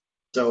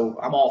So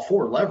I'm all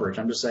for leverage.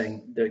 I'm just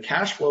saying the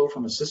cash flow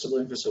from assisted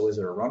living facilities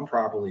that are run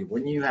properly,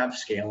 when you have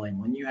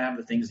scaling, when you have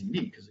the things that you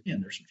need, because again,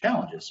 there's some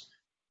challenges.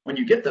 When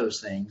you get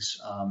those things,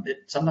 it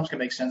sometimes can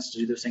make sense to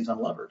do those things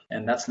unlevered.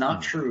 And that's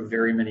not true of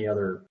very many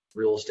other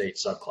real estate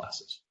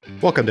subclasses.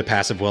 Welcome to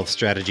Passive Wealth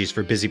Strategies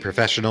for Busy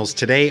Professionals.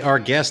 Today, our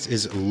guest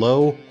is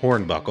Lo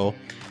Hornbuckle.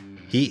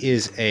 He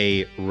is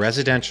a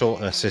residential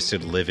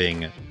assisted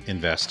living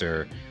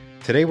investor.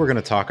 Today, we're going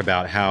to talk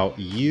about how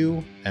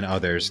you and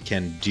others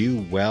can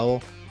do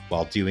well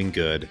while doing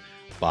good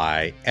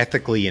by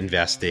ethically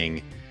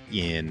investing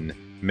in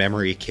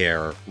memory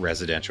care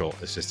residential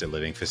assisted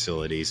living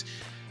facilities.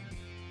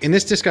 In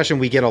this discussion,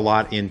 we get a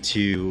lot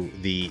into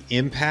the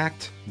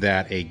impact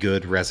that a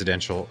good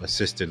residential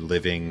assisted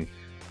living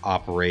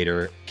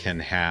operator can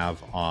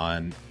have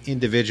on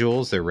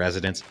individuals, their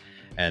residents,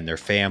 and their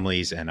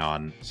families, and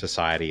on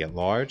society at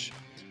large.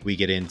 We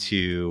get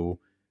into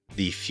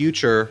the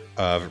future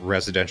of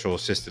residential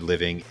assisted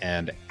living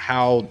and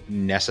how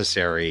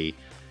necessary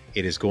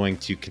it is going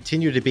to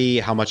continue to be,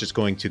 how much it's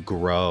going to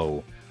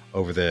grow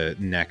over the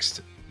next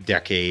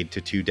decade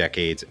to 2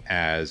 decades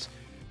as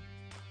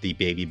the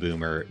baby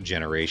boomer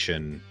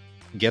generation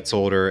gets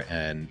older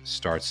and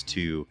starts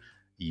to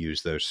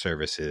use those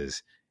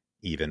services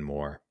even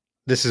more.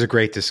 This is a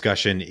great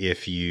discussion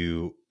if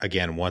you,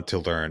 again, want to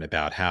learn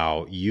about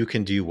how you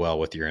can do well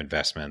with your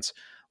investments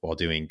while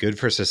doing good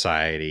for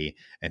society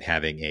and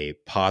having a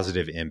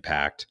positive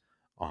impact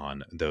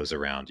on those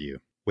around you.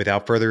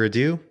 Without further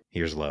ado,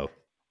 here's Lo.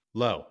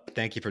 Lo,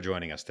 thank you for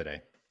joining us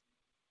today.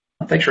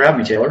 Thanks for having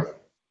me, Taylor.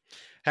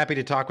 Happy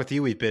to talk with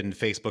you. We've been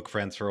Facebook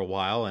friends for a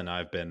while, and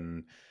I've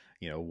been,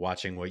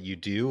 watching what you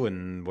do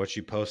and what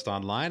you post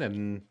online,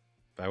 and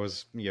I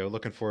was,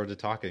 looking forward to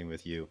talking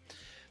with you.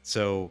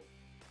 So,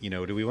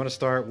 do we want to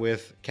start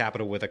with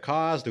Capital with a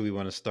Cause? Do we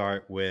want to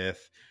start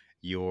with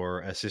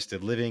your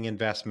assisted living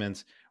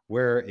investments?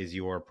 Where is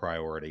your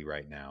priority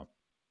right now?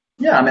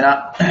 Yeah, I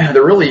mean,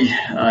 they're really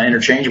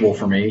interchangeable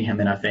for me. I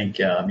mean, I think,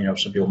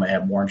 some people may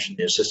have more interest in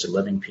the assisted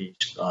living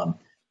piece.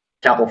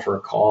 Capital for a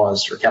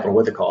Cause, or Capital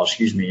with a Cause,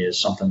 excuse me,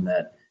 is something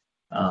that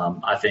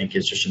I think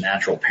is just a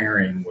natural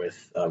pairing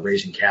with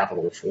raising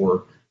capital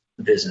for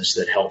the business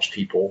that helps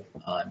people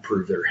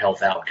improve their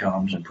health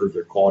outcomes, improve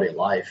their quality of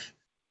life.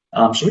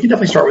 So we can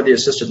definitely start with the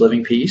assisted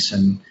living piece.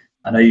 And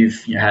I know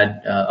you've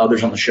had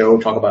others on the show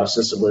talk about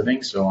assisted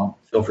living, so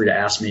feel free to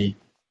ask me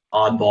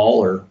oddball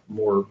or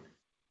more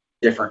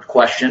different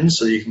questions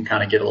so you can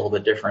kind of get a little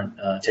bit different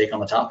take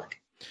on the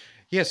topic.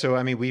 Yeah, so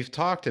I mean, we've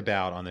talked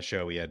about on the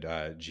show, we had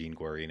Gene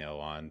Guarino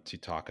on to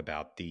talk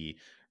about the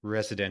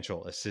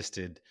residential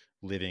assisted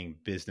living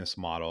business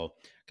model,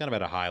 kind of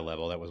at a high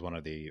level. That was one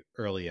of the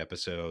early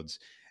episodes.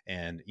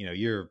 And,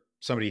 you're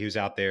somebody who's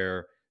out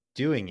there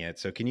doing it.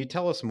 So can you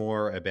tell us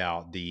more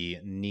about the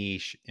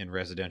niche in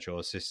residential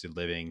assisted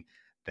living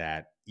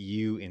that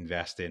you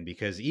invest in?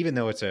 Because even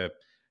though it's a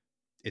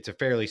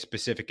fairly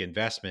specific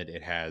investment,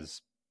 it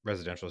has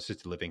residential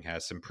assisted living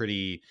has some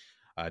pretty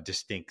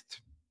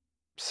distinct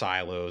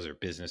silos or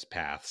business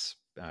paths,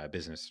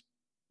 business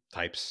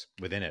types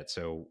within it.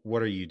 So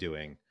what are you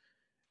doing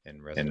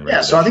in residential?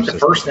 Yeah, so I think the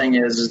first thing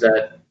is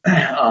that,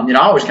 I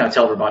always kind of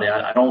tell everybody,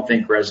 I don't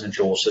think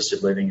residential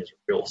assisted living is a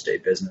real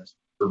estate business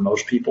for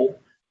most people.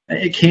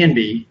 It can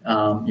be,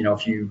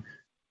 if you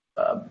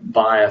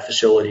buy a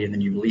facility and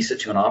then you lease it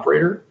to an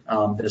operator,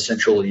 then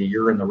essentially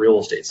you're in the real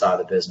estate side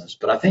of the business.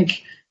 But I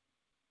think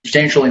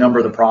substantially number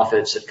of the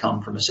profits that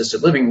come from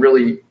assisted living,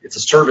 really, it's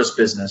a service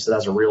business that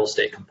has a real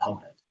estate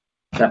component,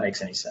 if that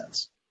makes any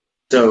sense.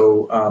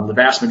 So the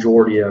vast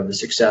majority of the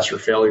success or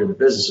failure of the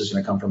business is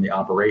going to come from the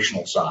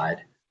operational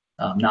side,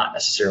 not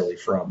necessarily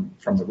from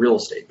the real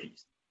estate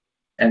piece.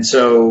 And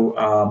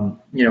so,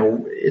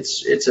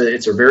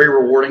 it's a very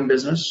rewarding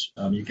business.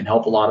 You can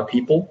help a lot of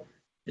people.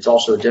 It's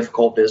also a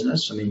difficult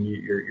business. I mean,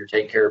 you're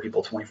taking care of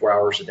people 24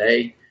 hours a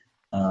day.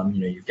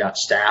 You've got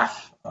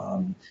staff.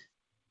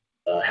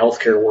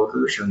 Healthcare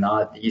workers are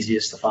not the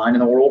easiest to find in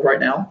the world right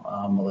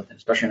now,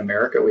 especially in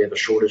America. We have a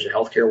shortage of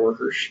healthcare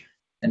workers,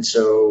 and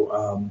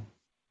so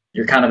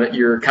you're kind of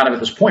at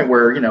this point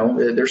where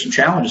there's some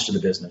challenges to the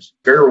business.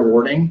 Very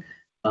rewarding.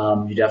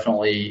 You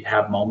definitely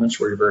have moments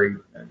where you're very,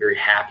 very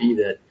happy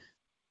that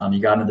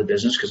you got into the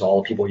business because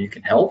all the people you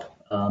can help.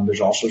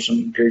 There's also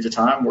some periods of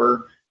time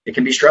where it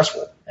can be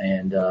stressful,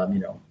 and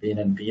being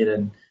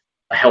in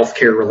a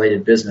healthcare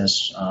related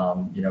business,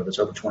 that's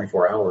open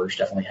 24 hours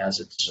definitely has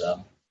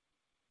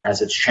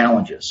its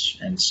challenges.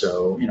 And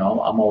so,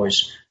 I'm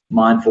always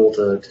mindful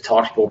to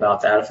talk to people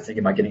about that if they're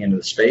thinking about getting into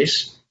the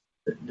space.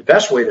 The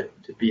best way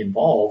to be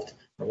involved,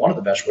 or one of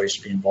the best ways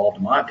to be involved,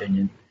 in my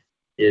opinion,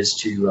 is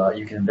to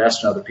you can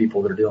invest in other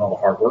people that are doing all the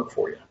hard work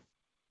for you.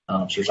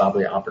 So there's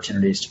obviously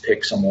opportunities to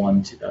pick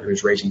someone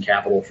who's raising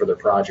capital for their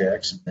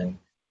projects, and then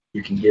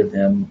you can give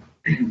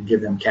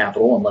them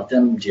capital and let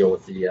them deal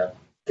with the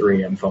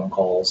 3 a.m. phone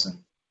calls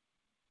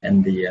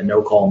and the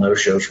no call, no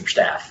shows from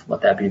staff.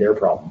 Let that be their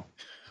problem.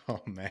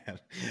 Oh man.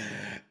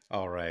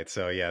 All right.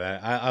 So yeah,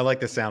 I like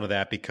the sound of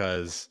that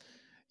because,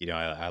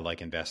 I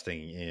like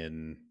investing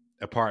in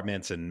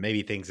apartments and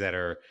maybe things that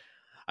are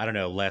I don't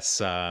know,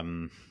 less I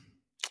don't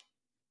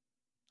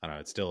know,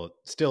 it's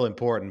still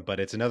important, but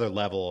it's another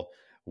level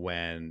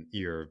when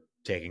you're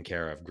taking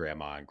care of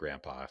grandma and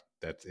grandpa.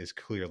 That is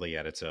clearly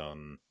at its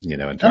own, in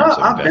terms of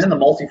I've been in the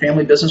investment.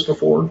 multifamily business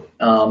before,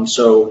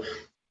 so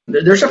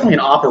there's definitely an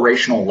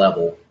operational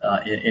level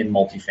in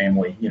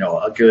multifamily.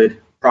 A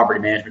good property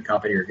management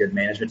company or a good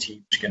management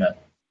team is can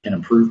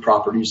improve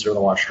properties that are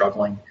otherwise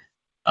struggling.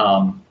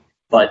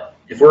 But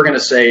if we're going to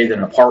say that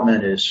an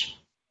apartment is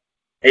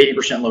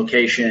 80%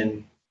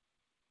 location,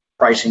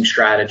 pricing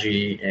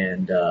strategy,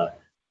 and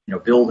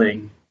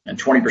building, and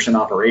 20%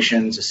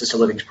 operations, assisted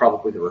living is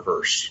probably the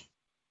reverse.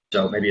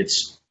 So maybe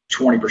it's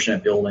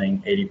 20%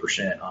 building,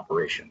 80%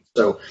 operations.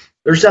 So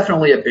there's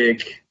definitely a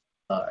big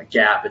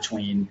gap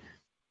between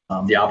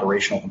the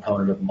operational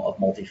component of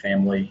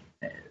multifamily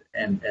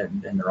and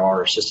there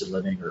are assisted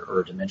living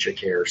or dementia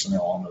care or something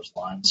along those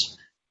lines.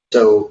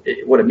 So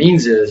what it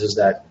means is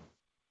that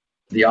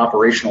the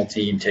operational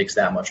team takes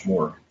that much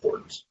more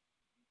importance.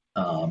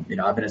 I've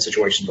been in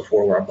situations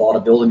before where I bought a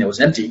building that was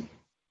empty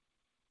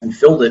and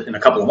filled it in a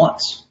couple of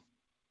months.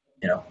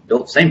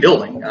 Built same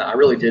building. I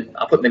really did.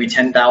 I put maybe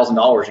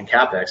 $10,000 in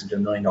capex into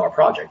 $1 million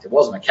project. It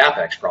wasn't a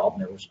capex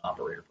problem; it was an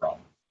operator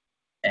problem.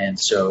 And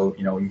so,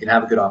 you can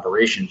have a good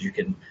operations. You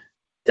can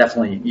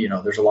definitely,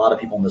 there's a lot of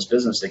people in this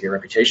business that get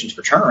reputations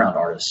for turnaround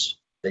artists.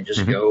 They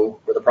just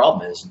go where the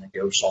problem is and they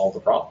go solve the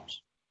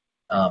problems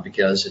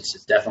because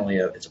it's definitely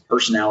it's a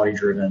personality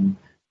driven,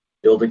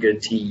 build a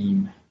good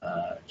team,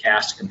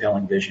 cast a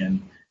compelling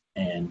vision,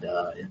 and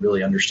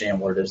really understand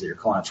what it is that your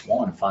clients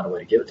want and find a way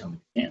to give it to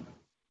them if you can.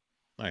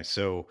 Nice.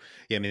 So,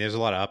 yeah, I mean, there's a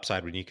lot of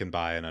upside when you can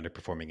buy an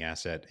underperforming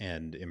asset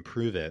and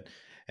improve it.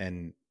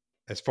 And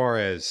as far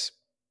as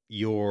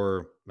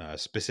your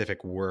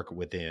specific work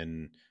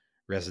within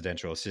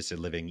residential assisted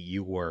living,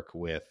 you work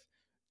with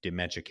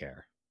dementia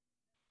care.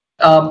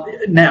 So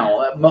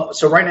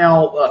right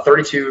now,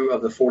 32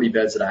 of the 40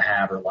 beds that I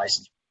have are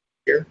licensed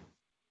here.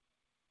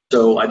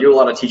 So I do a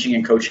lot of teaching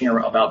and coaching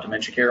about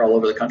dementia care all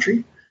over the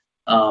country.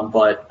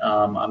 But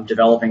I'm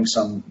developing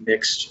some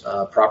mixed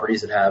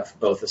properties that have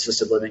both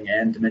assisted living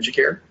and dementia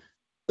care.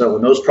 So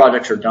when those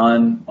projects are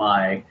done,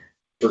 my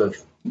sort of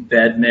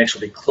bed mix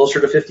will be closer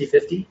to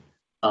 50-50.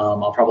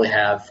 I'll probably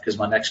have, because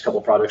my next couple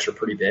of projects are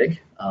pretty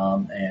big,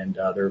 and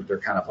they're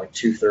kind of like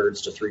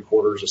 2/3 to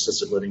 3/4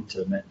 assisted living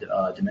to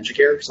dementia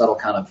care. So that'll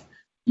kind of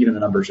even the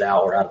numbers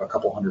out, or out of a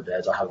couple hundred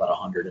beds, I'll have about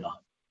 100 and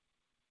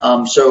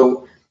 100.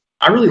 So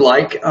I really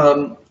like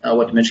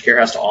what dementia care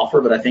has to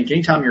offer, but I think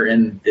anytime you're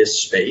in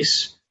this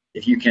space,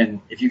 if you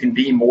can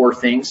be more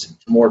things to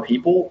more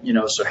people,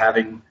 so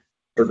having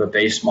sort of a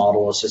base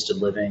model assisted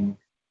living,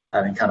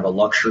 having kind of a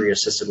luxury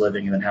assisted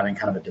living, and then having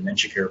kind of a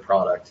dementia care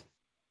product,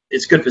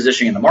 it's good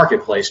positioning in the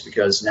marketplace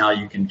because now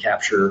you can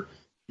capture,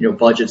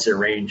 budgets that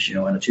range, in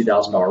a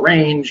 $2,000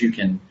 range. You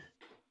can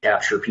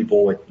capture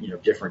people with,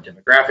 different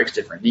demographics,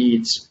 different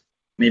needs.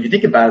 I mean, if you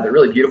think about it, the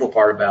really beautiful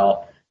part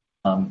about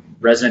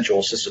residential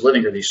assisted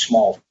living are these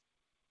small,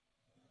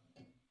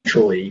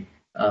 actually,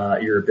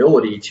 your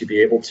ability to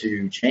be able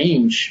to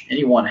change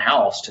any one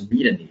house to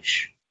meet a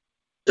niche.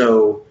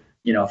 So,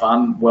 if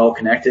I'm well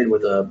connected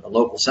with a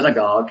local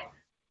synagogue,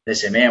 they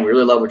say, man, we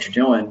really love what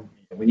you're doing.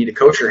 We need a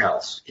kosher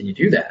house. Can you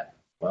do that?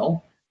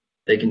 Well,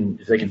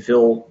 if they can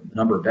fill the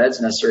number of beds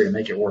necessary to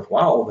make it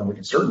worthwhile, then we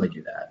can certainly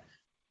do that.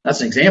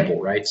 That's an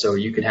example, right? So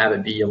you can have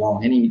it be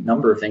along any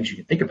number of things you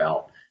can think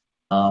about.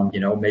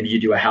 Maybe you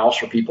do a house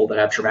for people that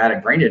have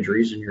traumatic brain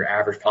injuries and your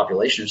average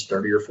population is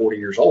 30 or 40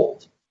 years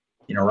old.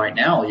 Right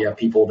now you have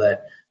people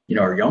that,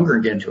 are younger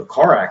and get into a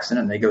car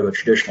accident and they go to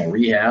traditional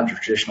rehabs or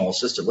traditional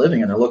assisted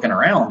living and they're looking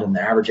around and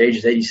the average age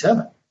is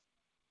 87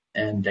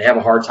 and they have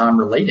a hard time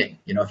relating.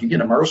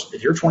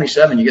 If you're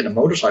 27, you get in a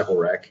motorcycle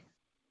wreck,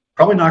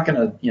 probably not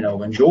going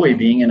to, enjoy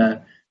being in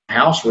a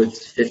house with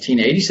 15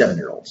 to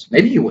 87-year-olds.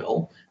 Maybe you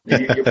will.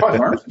 You'll probably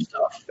learn some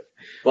stuff.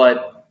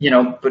 But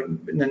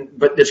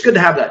it's good to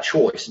have that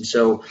choice. And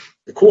so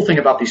the cool thing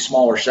about these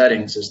smaller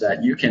settings is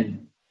that you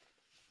can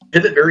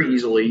pivot very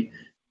easily.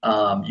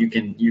 You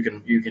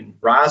can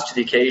rise to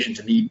the occasion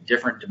to meet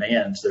different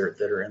demands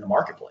that are in the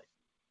marketplace.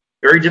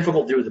 Very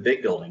difficult to do with a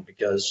big building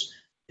because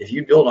if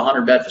you build a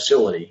 100-bed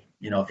facility,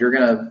 if you're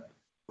going to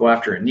go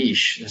after a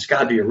niche, it's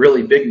got to be a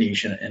really big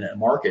niche in a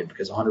market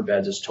because 100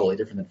 beds is totally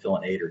different than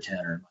filling 8 or 10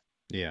 or.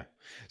 Yeah.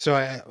 So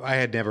I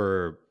had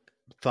never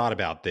thought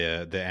about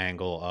the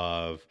angle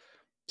of,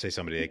 say,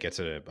 somebody that gets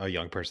a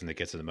young person that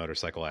gets in a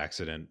motorcycle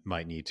accident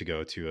might need to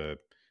go to a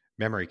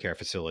memory care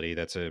facility.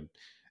 That's a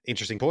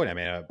interesting point. I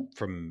mean,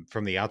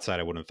 from the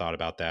outside, I wouldn't have thought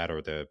about that,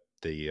 or the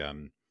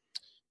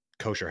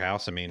kosher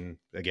house. I mean,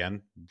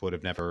 again, would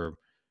have never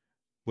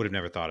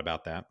thought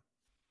about that.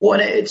 Well,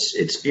 and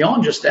it's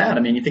beyond just that. I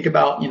mean, you think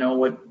about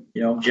what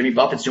Jimmy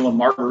Buffett's doing in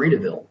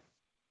Margaritaville.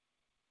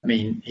 I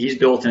mean, he's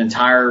built an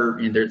entire.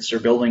 They're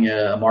building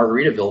a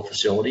Margaritaville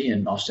facility,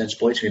 and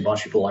ostensibly, it's going to be a bunch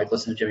of people like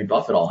listening to Jimmy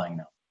Buffett all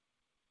hanging out.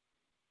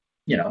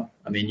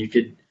 I mean, you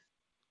could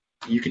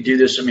do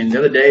this. I mean, the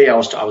other day I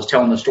was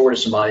telling the story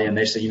to somebody, and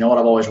they said, what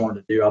I've always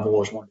wanted to do. I've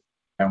always wanted to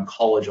be my own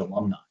college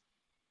alumni.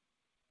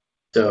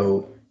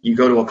 So you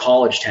go to a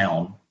college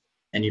town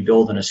and you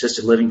build an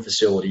assisted living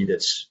facility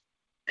that's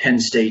Penn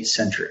State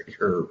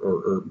centric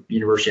or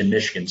University of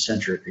Michigan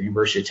centric or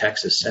University of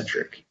Texas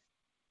centric,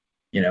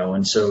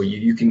 and so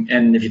you can,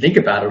 and if you think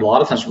about it, a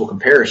lot of times people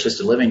compare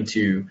assisted living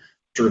to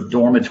sort of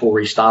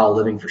dormitory style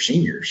living for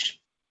seniors.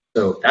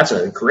 So that's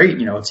a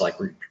great, it's like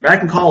we're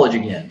back in college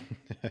again.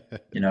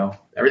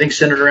 Everything's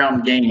centered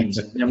around games.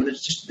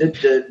 It's just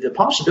the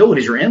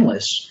possibilities are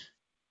endless.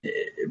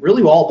 It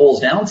really all boils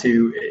down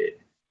to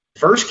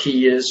first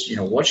key is,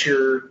 what's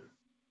your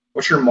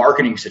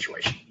marketing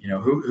situation?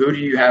 Who do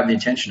you have the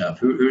attention of?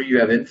 Who do you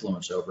have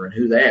influence over, and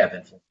who they have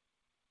influence?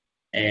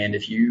 And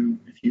if you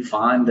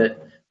find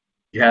that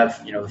you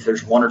have, if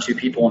there's one or two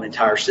people in the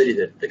entire city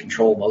that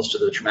control most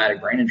of the traumatic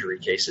brain injury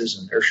cases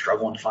and they're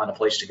struggling to find a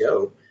place to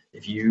go,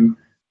 if you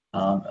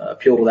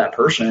appeal to that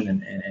person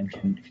and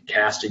can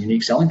cast a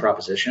unique selling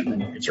proposition,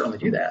 then you can certainly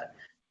do that.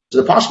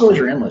 So the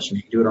possibilities are endless.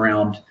 You can do it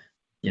around,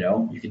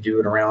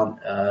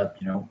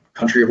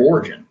 country of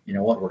origin. You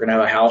know what? We're going to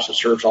have a house that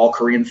serves all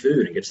Korean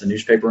food and gets the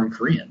newspaper in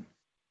Korean.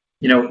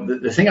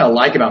 The thing I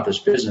like about this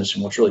business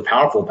and what's really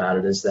powerful about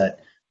it is that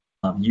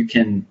you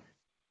can,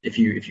 if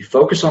you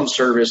focus on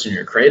service and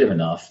you're creative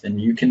enough, then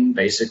you can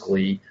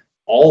basically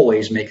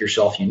always make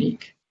yourself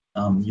unique.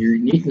 Your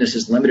uniqueness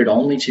is limited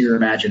only to your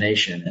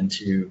imagination and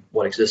to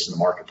what exists in the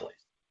marketplace.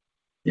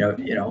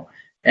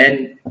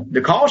 And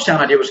the college town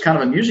idea was kind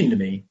of amusing to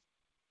me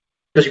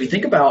because if you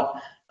think about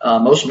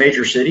most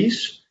major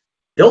cities,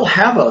 they'll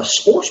have a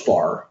sports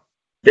bar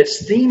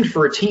that's themed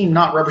for a team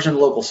not representing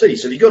the local city.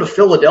 So if you go to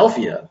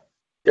Philadelphia,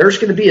 there's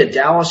going to be a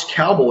Dallas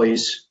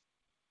Cowboys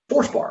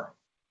sports bar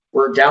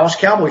where Dallas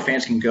Cowboy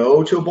fans can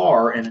go to a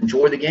bar and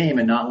enjoy the game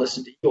and not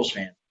listen to Eagles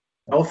fans.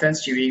 No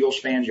offense to you Eagles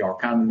fans, y'all are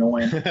kind of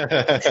annoying.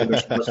 I'm sure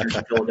there's some listeners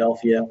in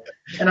Philadelphia,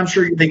 and I'm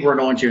sure you think we're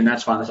annoying too, and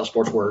that's fine. That's how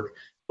sports work.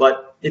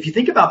 But if you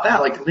think about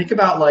that,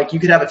 you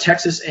could have a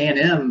Texas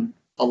A&M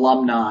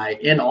alumni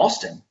in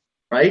Austin,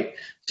 right?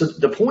 So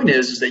the point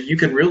is that you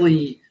can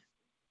really,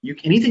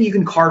 anything you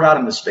can carve out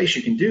in the space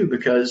you can do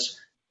because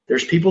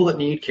there's people that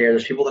need care,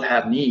 there's people that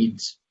have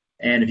needs,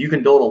 and if you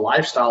can build a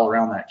lifestyle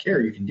around that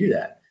care, you can do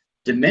that.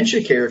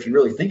 Dementia care, if you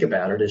really think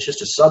about it, is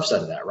just a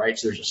subset of that, right?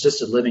 So there's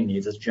assisted living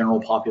needs, that's general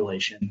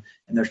population,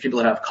 and there's people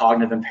that have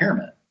cognitive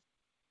impairment.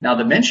 Now,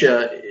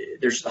 dementia,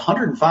 there's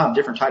 105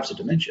 different types of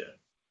dementia.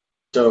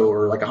 So,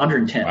 or like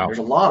 110. Wow. There's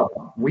a lot of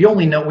them. We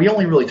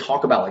only really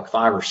talk about like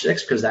 5 or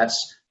 6 because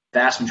that's the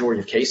vast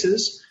majority of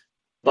cases.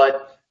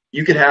 But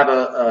you could have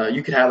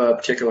a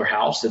particular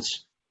house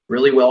that's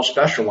really well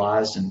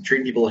specialized in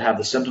treating people that have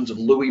the symptoms of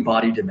Lewy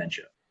body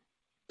dementia.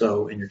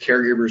 So, and your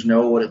caregivers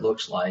know what it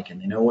looks like and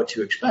they know what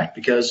to expect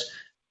because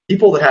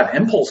people that have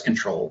impulse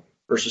control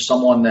versus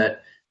someone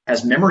that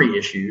has memory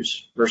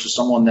issues versus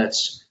someone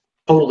that's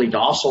totally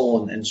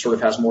docile and sort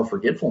of has more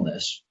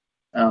forgetfulness,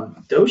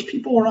 those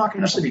people are not going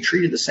to necessarily be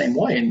treated the same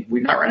way. And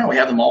right now we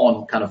have them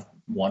all in kind of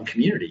one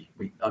community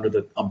under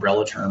the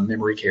umbrella term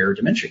memory care,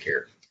 dementia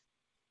care.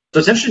 So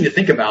it's interesting to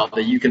think about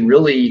that you can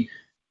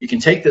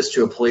take this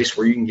to a place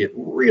where you can get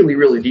really,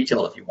 really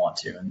detailed if you want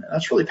to. And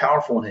that's really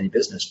powerful in any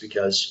business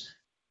because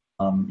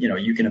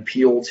you can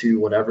appeal to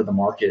whatever the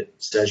market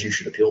says you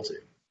should appeal to.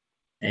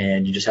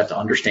 And you just have to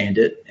understand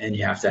it and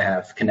you have to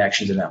have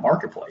connections in that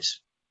marketplace.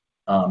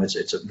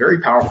 It's a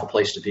very powerful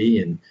place to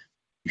be. And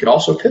you could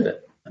also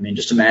pivot. I mean,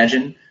 just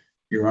imagine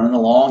you're running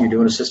along, you're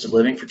doing assisted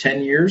living for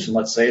 10 years. And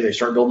let's say they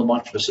start building a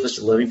bunch of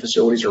assisted living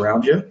facilities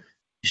around you.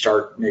 You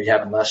start maybe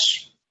having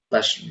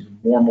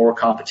more and more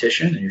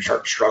competition and you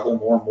start to struggle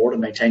more and more to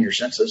maintain your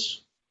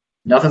census.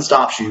 Nothing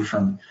stops you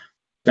from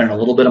spending a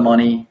little bit of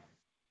money,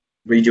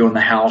 redoing the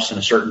house in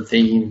a certain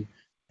theme,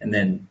 and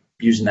then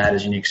using that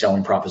as a unique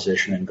selling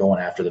proposition and going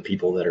after the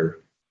people that are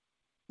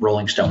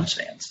Rolling Stones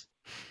fans,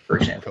 for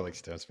example. Rolling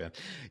Stones fan.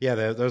 Yeah,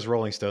 those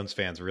Rolling Stones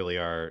fans really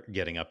are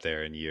getting up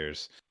there in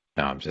years.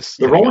 No, I'm just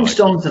the Rolling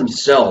Stones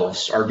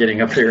themselves are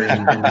getting up there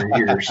in their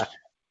years.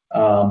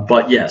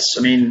 But yes,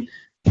 I mean,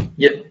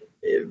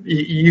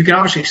 you can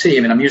obviously see.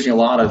 I mean, I'm using a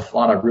lot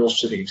of real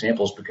specific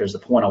examples because the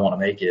point I want to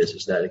make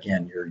is that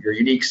again, your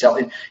unique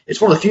selling. It's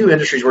one of the few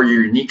industries where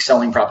your unique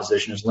selling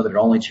proposition is limited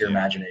only to your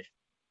imagination.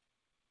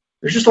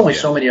 There's just only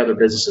so many other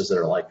businesses that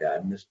are like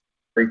that, and this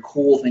very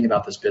cool thing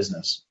about this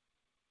business,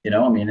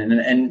 I mean,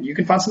 and you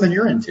can find something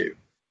you're into.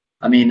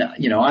 I mean,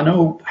 I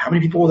know how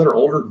many people that are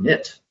older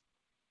knit.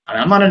 I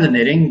mean, I'm not into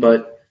knitting,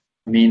 but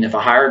I mean, if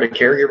I hired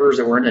caregivers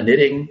that were into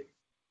knitting,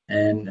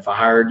 and if I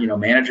hired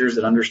managers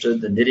that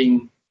understood the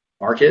knitting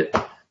market,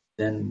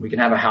 then we can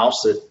have a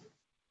house that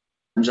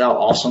turns out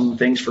awesome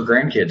things for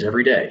grandkids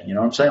every day. You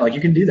know what I'm saying? Like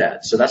you can do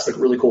that. So that's the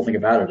really cool thing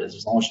about it is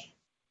as long as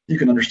you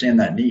can understand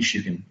that niche,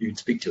 you can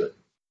speak to it.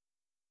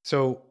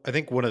 So I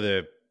think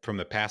from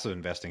the passive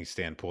investing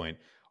standpoint,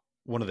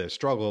 one of the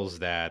struggles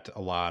that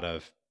a lot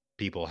of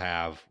people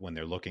have when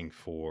they're looking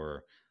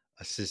for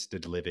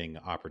assisted living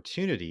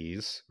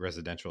opportunities,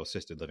 residential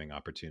assisted living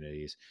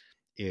opportunities,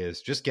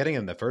 is just getting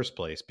in the first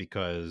place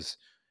because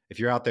if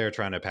you're out there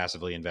trying to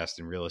passively invest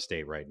in real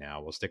estate right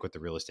now, we'll stick with the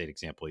real estate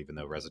example, even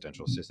though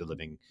residential assisted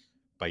living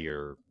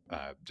your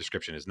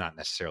description is not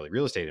necessarily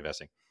real estate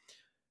investing.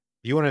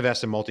 If you want to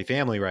invest in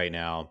multifamily right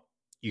now,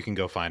 you can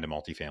go find a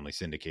multifamily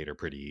syndicator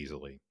pretty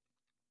easily.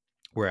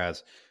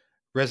 Whereas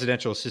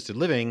residential assisted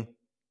living,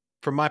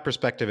 from my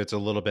perspective, it's a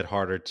little bit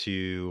harder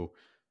to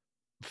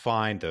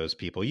find those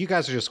people. You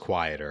guys are just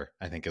quieter,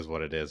 I think is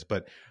what it is.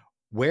 But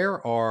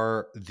where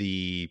are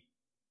the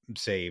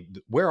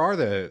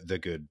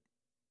good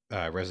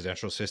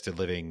residential assisted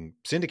living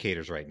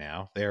syndicators right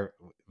now?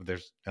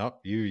 There's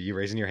you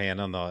raising your hand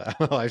on the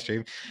live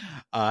stream.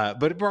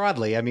 But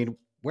broadly, I mean,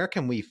 where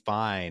can we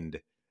find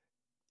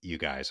you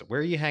guys?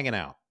 Where are you hanging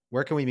out?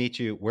 Where can we meet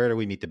you? Where do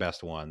we meet the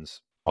best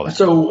ones?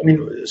 So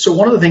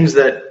one of the things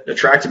that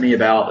attracted me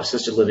about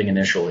assisted living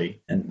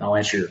initially, and I'll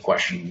answer your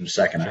question in a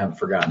second, I haven't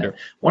forgotten it.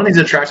 One of the things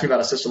that attracted me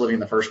about assisted living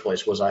in the first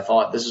place was I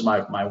thought this is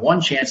my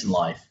one chance in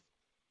life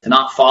to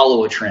not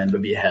follow a trend,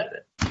 but be ahead of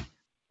it.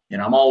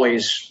 I'm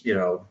always,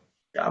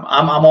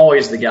 I'm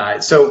always the guy.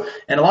 So,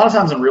 and a lot of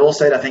times in real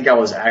estate, I think I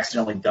was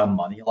accidentally dumb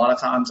money. A lot of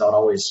times I would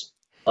always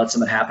let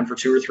something happen for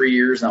 2 or 3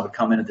 years and I would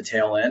come in at the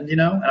tail end,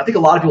 and I think a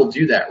lot of people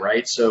do that,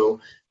 right?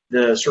 So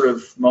the sort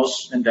of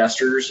most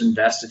investors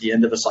invest at the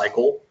end of a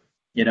cycle,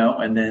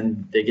 and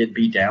then they get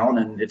beat down,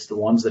 and it's the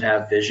ones that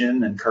have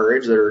vision and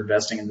courage that are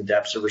investing in the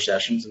depths of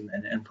recessions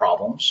and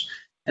problems.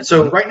 And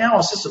so right now,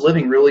 assisted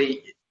living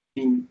really,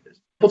 people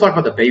talk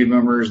about the baby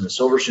boomers and the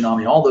silver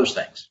tsunami, all those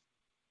things.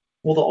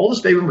 Well, the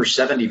oldest baby boomer is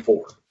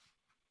 74,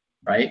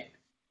 right?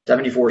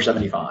 74,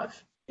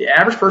 75. The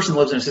average person that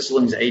lives in assisted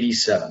living is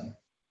 87.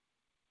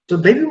 So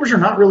baby boomers are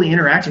not really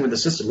interacting with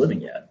assisted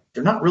living yet.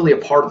 They're not really a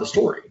part of the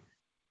story.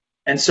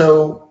 And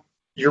so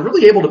you're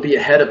really able to be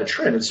ahead of a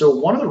trend. And so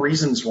one of the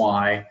reasons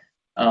why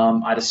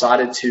I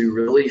decided to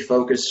really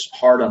focus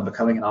hard on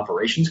becoming an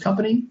operations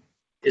company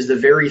is the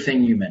very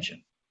thing you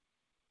mentioned.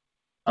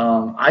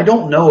 I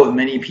don't know of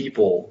many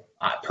people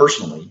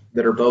personally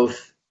that are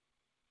both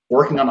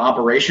working on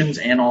operations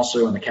and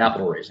also in the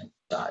capital raising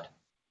side.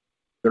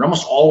 They're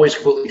almost always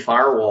completely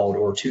firewalled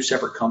or two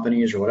separate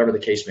companies or whatever the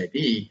case may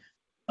be.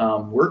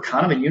 We're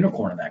kind of a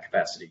unicorn in that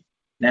capacity.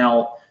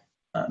 Now,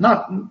 we're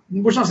not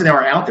saying they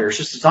aren't out there. It's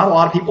just it's not a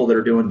lot of people that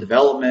are doing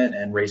development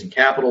and raising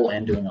capital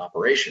and doing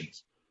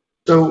operations.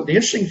 So the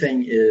interesting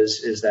thing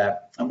is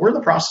that we're in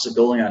the process of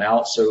building that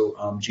out.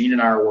 So Gene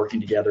and I are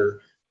working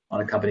together on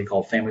a company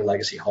called Family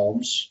Legacy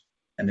Homes,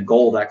 and the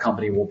goal of that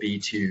company will be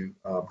to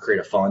create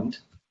a fund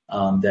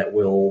that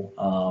will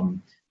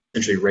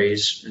essentially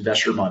raise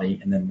investor money,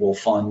 and then we'll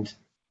fund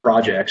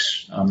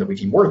projects that we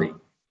deem worthy.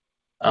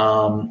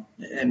 And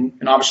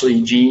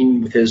obviously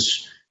Gene, with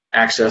his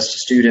access to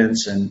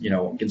students and,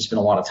 can spend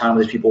a lot of time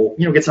with these people,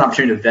 gets an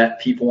opportunity to vet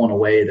people in a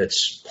way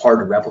that's hard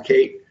to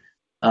replicate,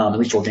 at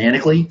least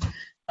organically.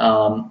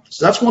 So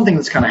that's one thing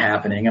that's kind of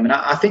happening. I mean,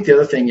 I think the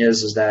other thing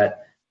is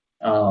that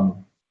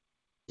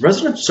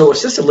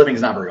assisted living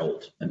is not very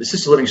old. And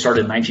assisted living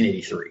started in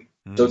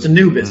 1983. So it's a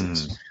new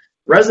business.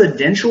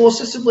 Residential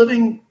assisted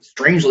living,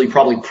 strangely,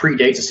 probably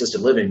predates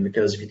assisted living,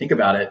 because if you think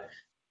about it,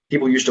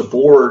 people used to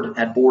board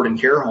and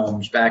care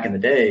homes back in the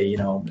day,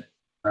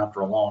 around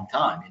for a long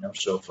time,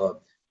 So if a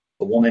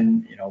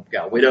woman,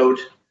 got widowed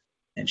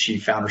and she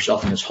found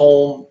herself in this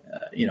home,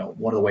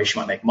 one of the ways she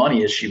might make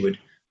money is she would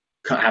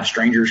have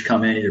strangers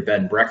come in, either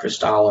bed and breakfast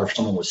style, or if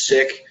someone was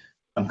sick,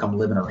 come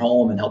live in her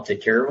home and help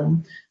take care of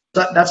them.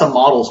 That's a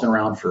model that's been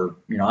around for,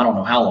 I don't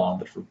know how long,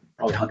 but for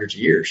probably hundreds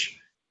of years,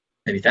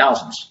 maybe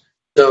thousands.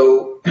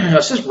 So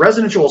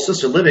residential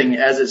assisted living,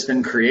 as it's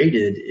been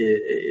created,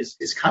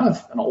 is kind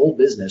of an old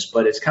business,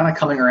 but it's kind of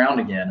coming around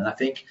again. And I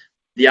think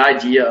the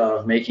idea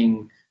of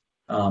making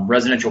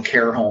residential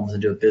care homes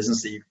into a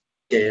business that you can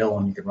scale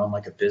and you can run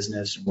like a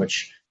business, in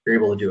which you're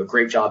able to do a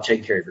great job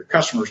taking care of your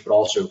customers, but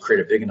also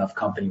create a big enough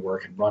company where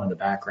it can run in the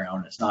background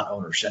and it's not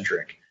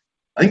owner-centric.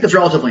 I think that's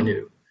relatively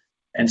new.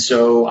 And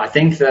so I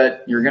think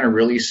that you're going to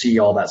really see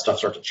all that stuff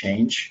start to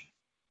change.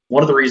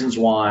 One of the reasons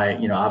why,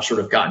 I've sort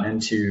of gotten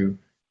into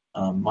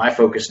my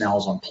focus now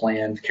is on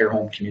planned care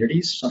home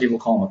communities. Some people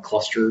call them a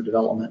cluster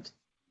development.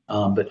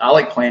 But I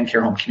like planned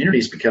care home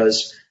communities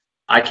because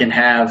I can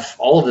have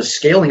all of the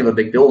scaling of a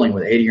big building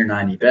with 80 or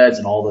 90 beds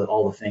and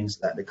all the things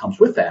that comes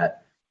with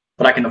that.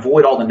 But I can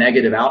avoid all the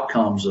negative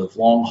outcomes of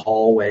long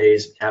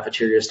hallways,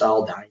 cafeteria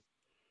style dining,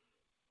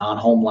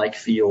 non-home-like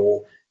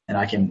feel, and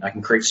I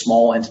can create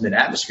small, intimate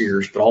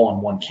atmospheres, but all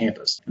on one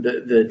campus.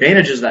 The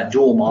advantages of that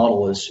dual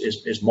model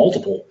is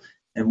multiple.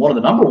 And one of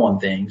the number one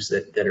things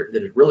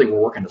that really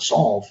we're working to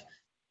solve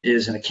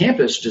is, in a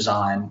campus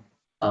design,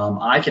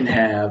 I can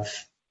have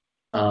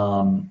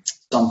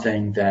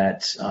something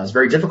that is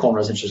very difficult in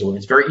residential living.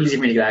 It's very easy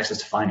for me to get access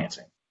to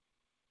financing.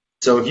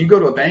 So if you go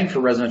to a bank for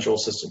residential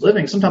assisted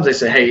living, sometimes they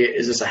say, hey,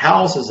 is this a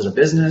house? Is it a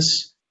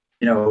business?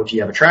 Do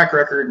you have a track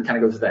record? And kind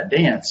of go through that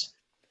dance.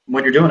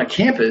 When you're doing a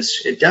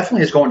campus, it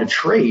definitely is going to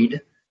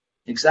trade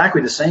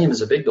exactly the same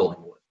as a big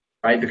building would,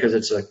 right? Because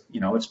it's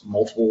it's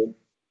multiple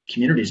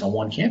communities on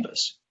one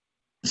campus.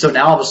 So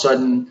now all of a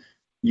sudden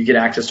you get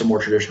access to more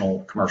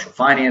traditional commercial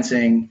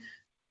financing.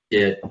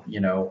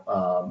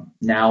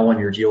 Now when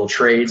your deal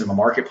trades in the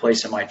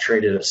marketplace, it might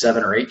trade at a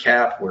 7 or 8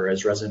 cap,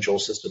 whereas residential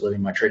assisted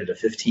living might trade at a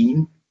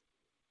 15.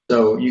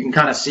 So you can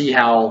kind of see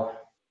how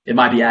it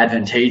might be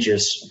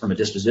advantageous from a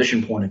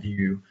disposition point of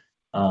view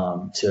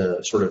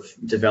to sort of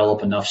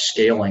develop enough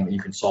scaling that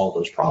you can solve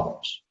those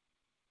problems.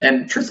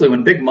 And truthfully,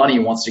 when big money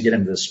wants to get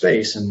into this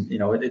space, and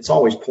it's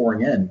always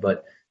pouring in,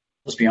 but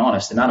let's be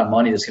honest, the amount of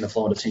money that's going to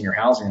flow into senior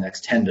housing in the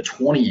next 10 to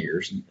 20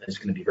 years is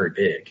going to be very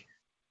big.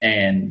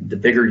 And the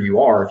bigger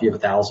you are, if you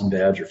have 1,000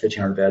 beds or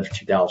 1,500 beds or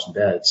 2,000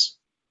 beds,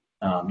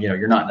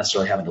 you're not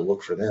necessarily having to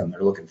look for them.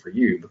 They're looking for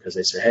you because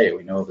they say, hey,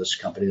 we know this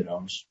company that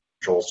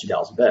controls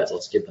 2,000 beds.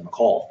 Let's give them a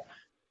call.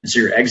 And so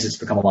your exits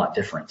become a lot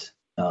different.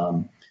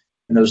 And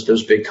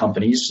those big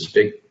companies, those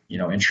big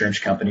insurance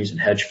companies and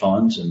hedge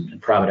funds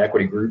and private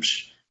equity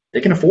groups,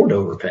 they can afford to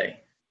overpay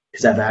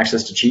because they have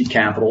access to cheap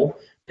capital.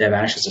 They have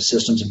access to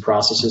systems and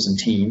processes and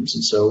teams.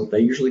 And so they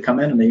usually come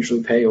in and they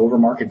usually pay over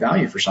market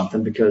value for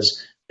something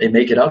because they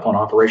make it up on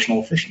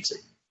operational efficiency.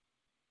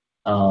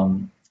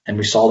 And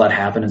we saw that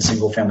happen in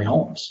single family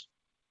homes.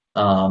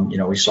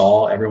 We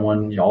saw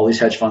everyone, all these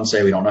hedge funds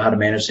say, we don't know how to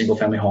manage single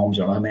family homes.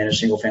 We don't know how to manage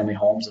single family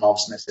homes. And all of a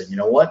sudden they said, you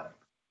know what?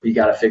 We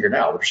got to figure it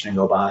out. We're just going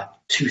to go buy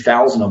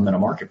 2,000 of them in a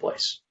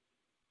marketplace.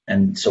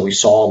 And so we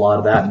saw a lot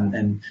of that.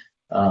 In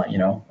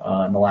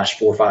the last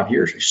 4 or 5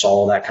 years, we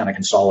saw that kind of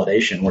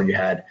consolidation where you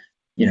had,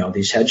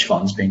 these hedge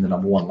funds being the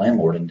number one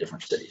landlord in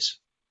different cities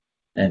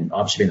and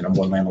obviously being the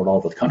number one landlord all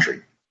over the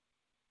country.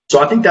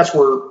 So I think that's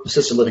where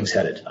assisted living is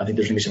headed. I think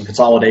there's going to be some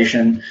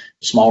consolidation,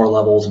 smaller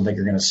levels, and I think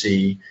you're going to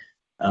see.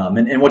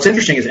 And what's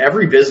interesting is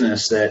every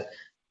business that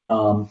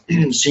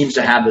seems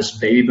to have this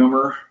baby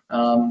boomer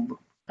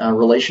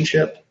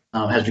relationship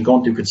has been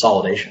going through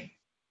consolidation.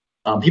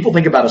 People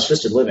think about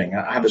assisted living.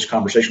 I have this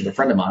conversation with a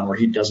friend of mine where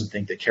he doesn't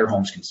think that care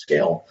homes can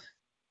scale.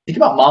 Think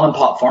about mom and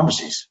pop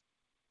pharmacies.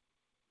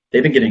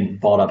 They've been getting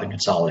bought up and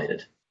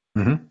consolidated.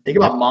 Mm-hmm. Think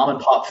about mom and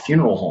pop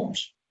funeral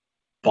homes,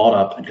 bought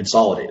up and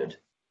consolidated.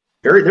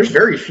 There's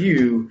very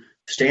few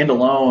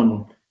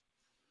standalone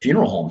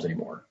funeral homes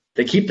anymore.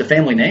 They keep the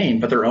family name,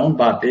 but they're owned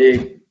by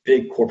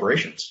big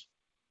corporations.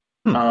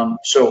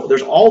 So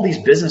there's all these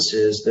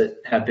businesses that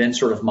have been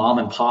sort of mom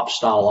and pop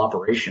style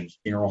operations,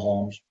 funeral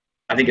homes.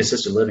 I think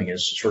assisted living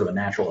is sort of a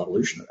natural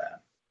evolution of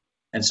that.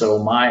 And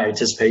so my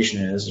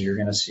anticipation is you're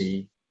going to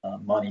see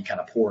money kind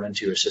of pour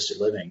into assisted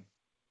living.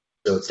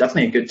 So it's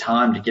definitely a good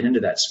time to get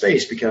into that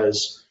space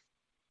because,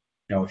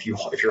 if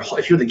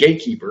you're the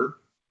gatekeeper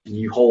and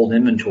you hold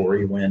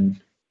inventory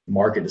when the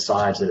market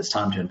decides that it's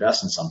time to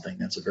invest in something,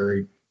 that's a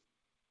very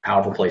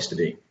powerful place to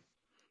be.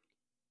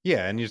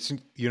 Yeah, and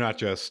you're not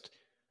just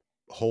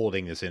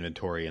holding this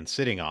inventory and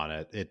sitting on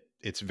it.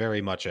 It's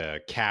very much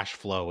a cash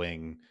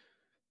flowing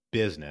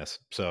business.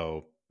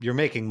 So you're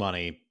making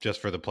money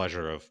just for the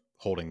pleasure of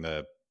holding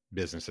the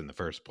business in the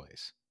first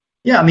place.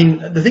 Yeah, I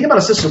mean, the thing about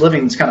assisted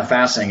living that's kind of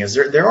fascinating is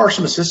there are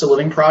some assisted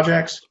living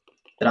projects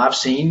that I've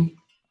seen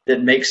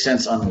that make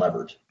sense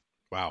unlevered.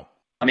 Wow.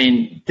 I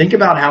mean, think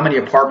about how many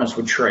apartments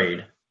would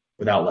trade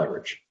without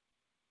leverage.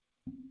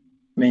 I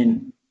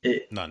mean,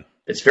 none.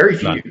 It's very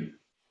few. None.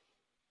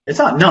 It's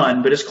not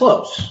none, but it's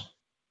close.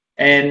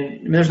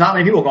 And there's not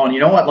many people going, you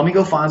know what, let me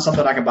go find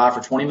something I can buy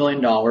for $20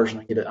 million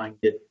and I can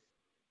get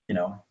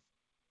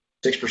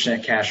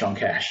 6% cash on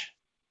cash.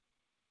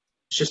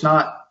 It's just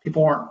not,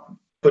 people aren't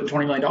putting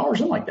 $20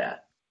 million in like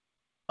that.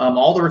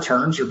 All the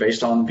returns are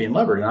based on being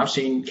levered. And I've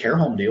seen care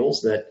home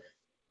deals that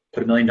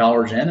put $1 million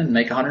in and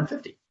make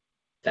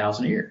 $150,000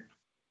 a year.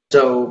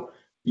 So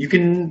you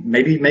can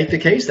maybe make the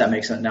case that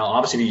makes sense. Now,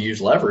 obviously, if you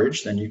use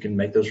leverage, then you can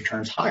make those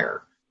returns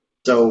higher.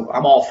 So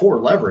I'm all for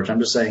leverage. I'm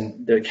just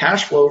saying the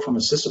cash flow from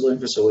assisted living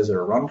facilities that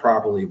are run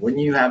properly, when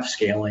you have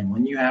scaling,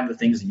 when you have the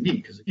things that you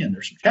need, because again,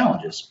 there's some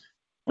challenges.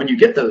 When you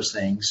get those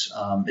things,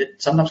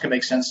 it sometimes can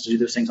make sense to do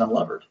those things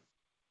unlevered.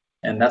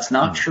 And that's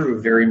not true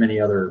of very many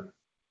other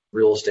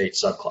real estate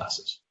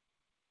subclasses.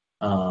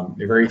 There are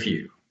very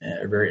few.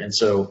 And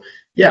so,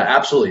 yeah,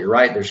 absolutely. You're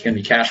right. There's going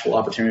to be cash flow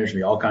opportunities, there's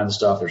going to be all kinds of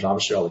stuff. There's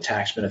obviously all the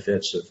tax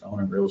benefits of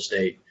owning real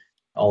estate,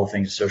 all the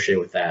things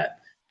associated with that.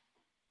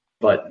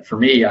 But for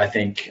me, I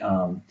think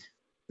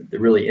the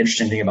really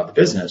interesting thing about the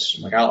business,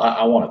 like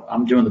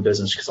I'm doing the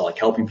business because I like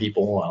helping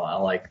people. I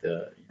like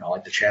the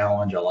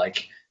challenge. I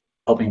like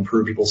helping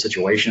improve people's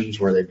situations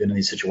where they've been in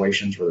these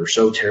situations where they're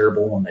so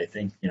terrible and they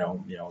think,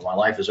 my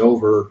life is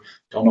over,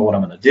 don't know what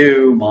I'm going to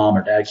do. Mom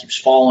or dad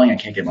keeps falling. I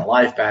can't get my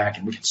life back.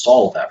 And we can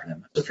solve that for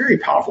them. It's a very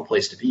powerful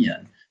place to be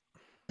in.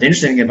 The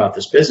interesting thing about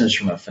this business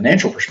from a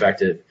financial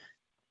perspective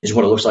is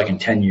what it looks like in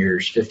 10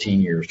 years,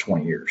 15 years,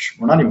 20 years.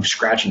 We're not even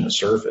scratching the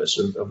surface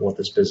of what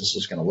this business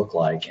is going to look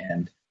like.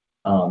 And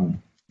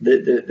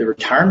the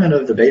retirement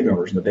of the baby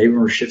boomers and the baby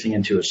boomers shifting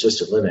into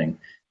assisted living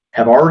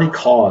have already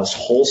caused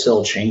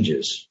wholesale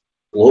changes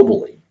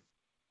globally.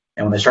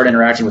 And when they start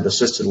interacting with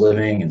assisted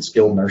living and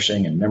skilled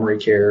nursing and memory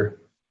care,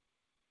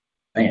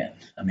 man,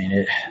 I mean,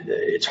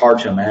 it's hard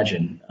to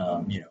imagine,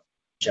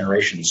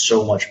 generation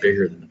so much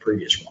bigger than the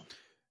previous one.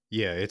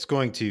 Yeah, it's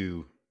going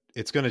to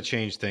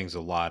change things a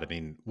lot. I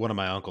mean, one of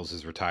my uncles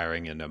is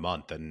retiring in a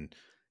month and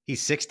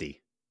he's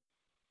 60.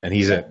 And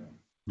he's a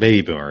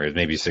baby boomer,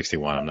 maybe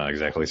 61. I'm not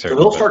exactly certain.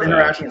 So he'll start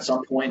interacting at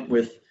some point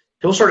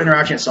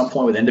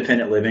with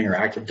independent living or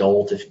active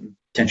adult, if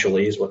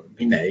potentially is what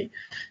he may.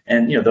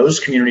 And those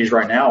communities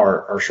right now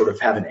are sort of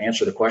having to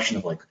answer the question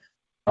of like,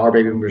 are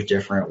baby boomers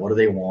different? What do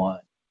they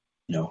want?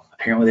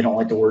 Apparently they don't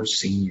like the word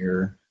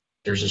senior.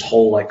 There's this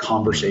whole like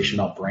conversation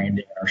about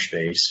branding in our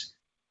space.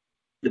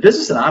 The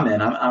business that I'm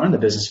in, I'm in the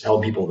business of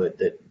helping people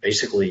that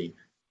basically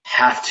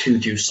have to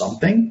do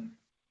something.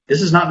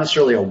 This is not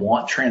necessarily a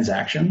want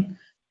transaction.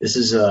 This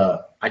is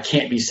I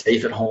can't be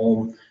safe at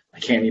home. I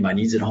can't meet my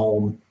needs at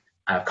home.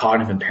 I have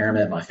cognitive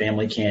impairment. My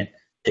family can't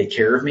take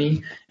care of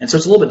me. And so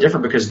it's a little bit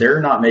different because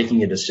they're not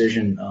making a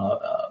decision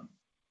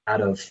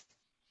out of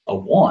a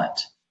want.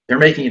 They're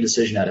making a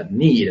decision out of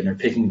need, and they're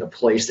picking the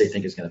place they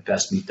think is going to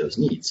best meet those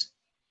needs.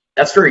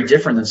 That's very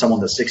different than someone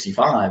that's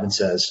 65 and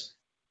says,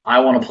 I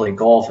want to play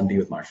golf and be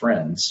with my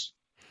friends,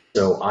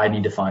 so I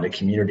need to find a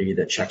community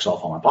that checks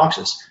off all my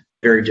boxes.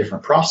 Very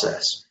different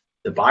process.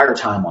 The buyer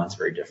timeline is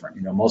very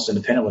different. Most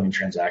independent living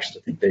transactions,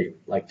 I think they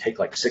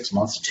take 6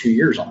 months to 2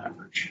 years on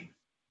average.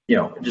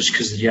 Just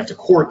because you have to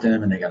court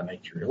them and they got to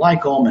make sure you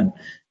like them. And,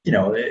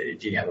 do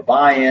you have a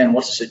buy-in?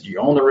 Do you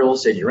own the real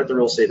estate? Do you rent the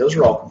real estate? Those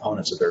are all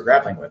components that they're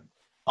grappling with.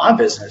 My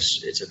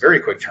business, it's a very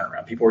quick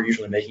turnaround. People are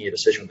usually making a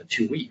decision within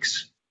 2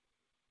 weeks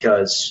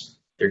because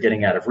they're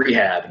getting out of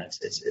rehab and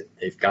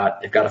they've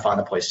got to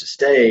find a place to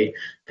stay.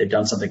 They've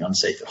done something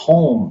unsafe at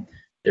home.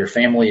 Their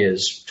family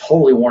is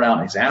totally worn out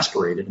and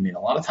exasperated. A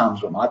lot of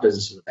times what my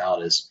business is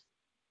about is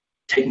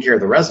taking care of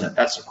the resident.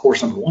 That's of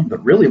course number one,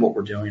 but really what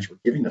we're doing is we're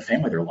giving the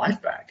family their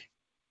life back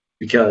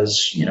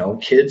because,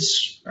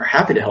 kids are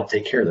happy to help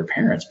take care of their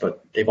parents,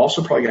 but they've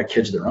also probably got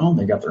kids of their own.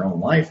 They've got their own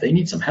life. They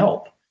need some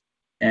help.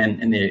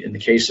 And in the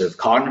case of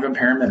cognitive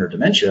impairment or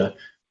dementia,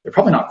 they're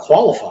probably not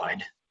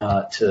qualified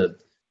to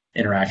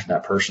interact with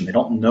that person. They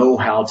don't know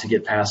how to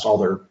get past all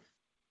their,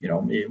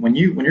 when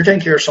you're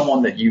taking care of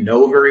someone that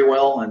very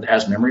well and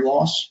has memory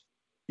loss,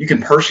 you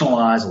can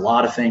personalize a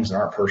lot of things that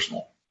aren't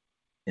personal.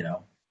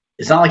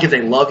 It's not like if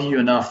they love you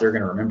enough, they're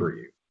going to remember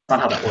you.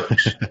 That's not how that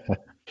works.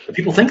 But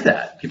people think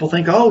that. People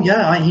think, oh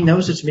yeah, he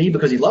knows it's me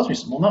because he loves me.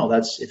 Well, no,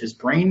 that's if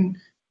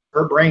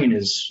her brain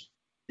is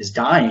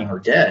dying or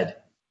dead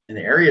in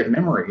the area of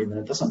memory, then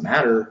it doesn't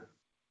matter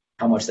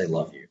how much they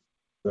love you.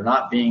 They're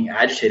not being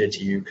agitated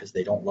to you because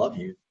they don't love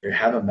you. They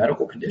have a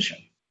medical condition.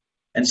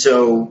 And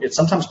so it's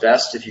sometimes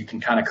best if you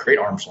can kind of create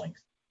arm's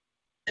length,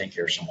 take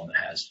care of someone that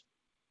has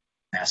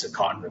massive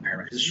cognitive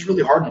impairment, because it's just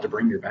really hard not to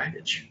bring your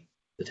baggage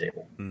to the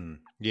table.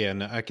 Yeah,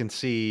 and I can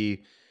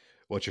see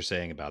what you're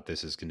saying about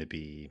this is going to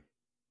be,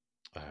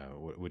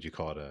 what would you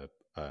call it,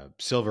 a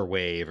silver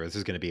wave, or this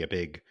is going to be a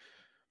big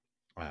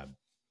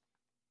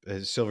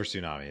silver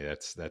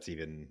tsunami. That's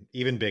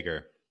even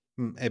bigger.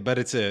 But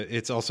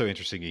it's also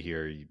interesting to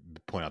hear you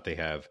point out they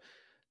have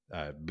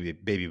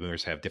baby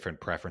boomers have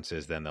different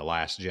preferences than the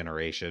last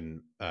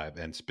generation,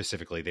 and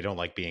specifically they don't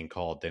like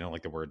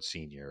the word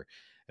senior,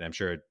 and I'm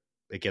sure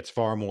it gets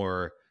far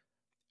more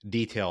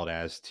detailed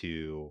as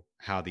to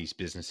how these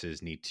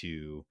businesses need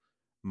to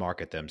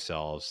market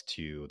themselves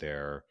to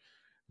their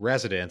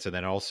residents, and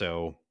then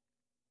also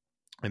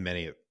in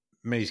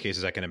many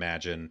cases I can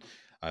imagine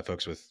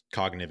folks with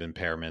cognitive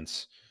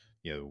impairments,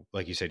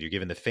 like you said, you're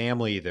giving the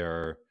family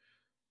their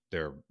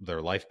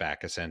life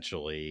back.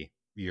 Essentially,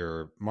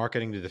 you're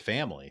marketing to the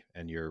family,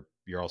 and you're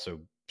also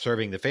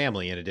serving the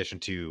family in addition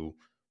to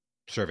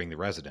serving the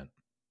resident.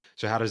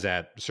 So how does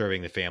that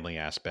serving the family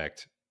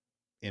aspect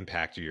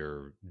impact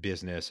your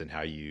business and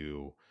how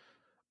you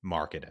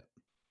market it?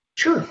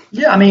 Sure.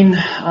 Yeah.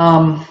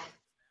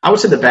 I would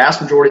say the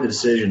vast majority of the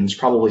decisions,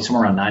 probably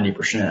somewhere around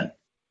 90%,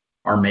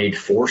 are made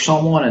for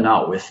someone and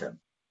not with them.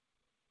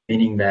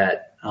 Meaning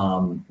that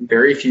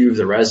very few of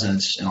the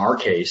residents, in our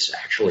case,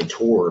 actually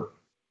tour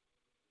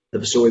the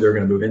facility they're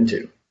going to move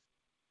into.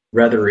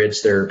 Whether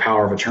it's their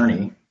power of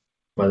attorney,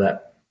 whether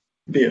that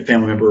be a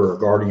family member or a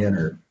guardian,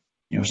 or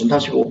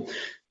sometimes people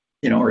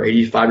are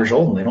 85 years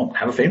old and they don't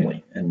have a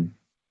family, and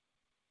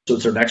so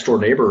it's their next door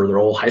neighbor or their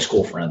old high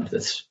school friend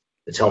that's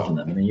helping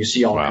them. You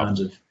see all kinds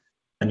of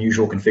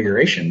unusual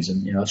configurations,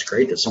 and it's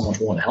great that someone's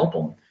willing to help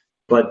them.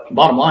 But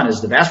bottom line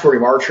is the vast majority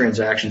of our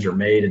transactions are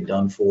made and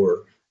done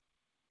for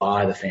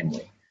by the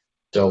family.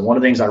 So one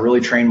of the things I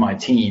really train my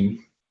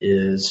team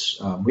is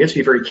we have to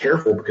be very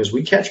careful because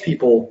we catch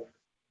people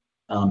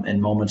in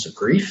moments of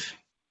grief.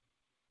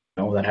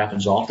 That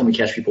happens often. We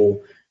catch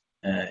people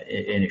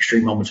in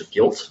extreme moments of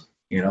guilt.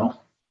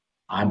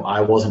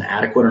 I wasn't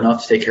adequate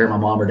enough to take care of my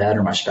mom or dad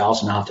or my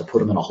spouse, and now I have to put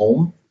them in a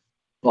home.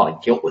 A lot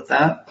of guilt with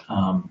that.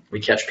 We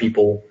catch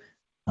people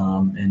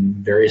in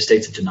various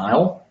states of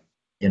denial.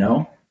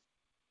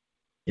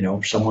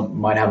 Someone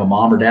might have a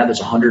mom or dad that's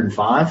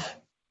 105,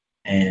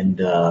 and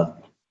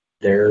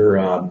they're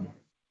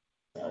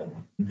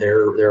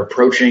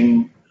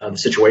approaching the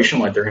situation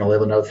like they're going to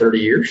live another 30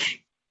 years.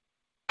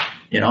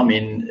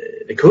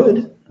 They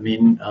could.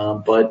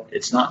 But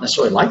it's not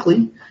necessarily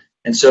likely.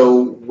 And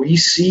so we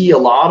see a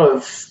lot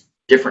of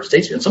different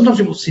states, and sometimes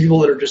people see people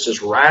that are just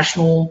as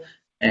rational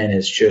and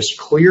as just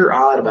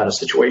clear-eyed about a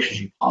situation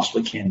as you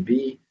possibly can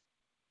be.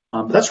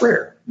 But that's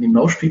rare. I mean,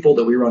 most people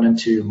that we run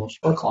into, most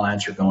of our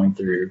clients are going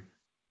through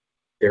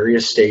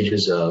various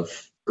stages of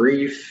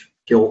grief,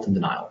 guilt, and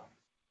denial.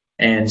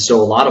 And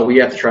so a lot of what we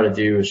have to try to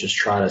do is just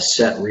try to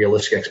set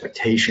realistic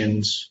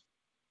expectations,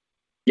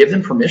 give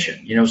them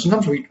permission.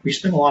 Sometimes we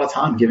spend a lot of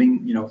time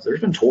giving,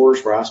 there's been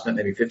tours where I spent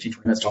maybe 15,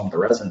 20 minutes talking to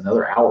the resident,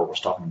 another hour was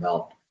talking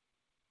about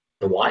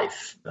the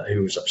wife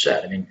who was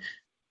upset. I mean,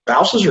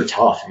 spouses are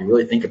tough if you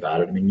really think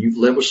about it. I mean, you've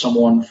lived with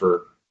someone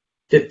for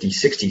 50,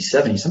 60,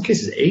 70, some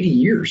cases 80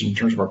 years in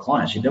terms of our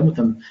clients. You've been with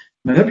them. I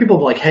mean, there are people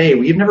who are like, hey,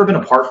 we've never been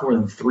apart for more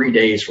than 3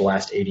 days for the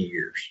last 80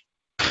 years.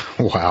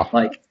 Wow.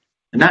 Like,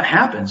 and that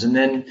happens. And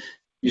then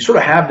you sort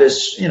of have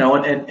this,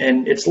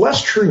 and it's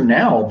less true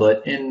now,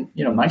 but in,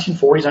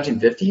 1940s,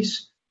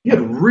 1950s, you had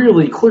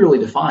really clearly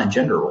defined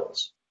gender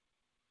roles.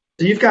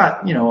 So you've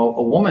got,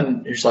 a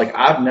woman who's like,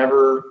 I don't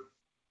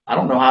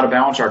know how to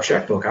balance our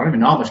checkbook. I don't even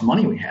know how much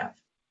money we have.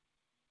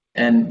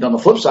 And on the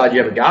flip side,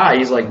 you have a guy,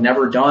 he's like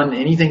never done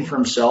anything for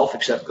himself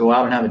except go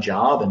out and have a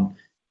job.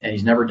 And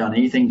he's never done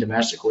anything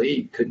domestically.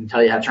 He couldn't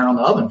tell you how to turn on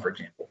the oven, for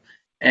example.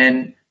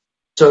 And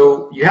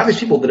so you have these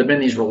people that have been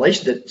in these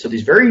relationships, so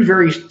these very,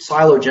 very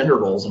siloed gender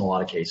roles in a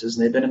lot of cases,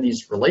 and they've been in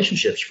these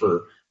relationships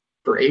for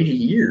 80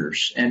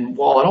 years. And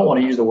while I don't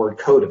want to use the word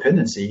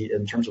codependency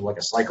in terms of like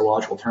a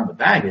psychological term of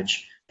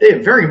baggage, they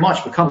have very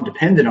much become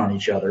dependent on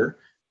each other.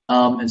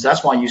 And so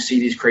that's why you see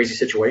these crazy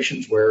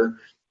situations where,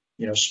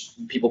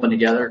 people have been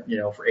together,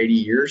 for 80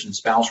 years and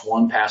spouse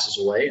one passes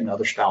away and the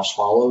other spouse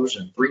follows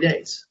in 3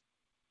 days.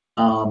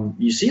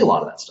 You see a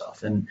lot of that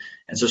stuff. And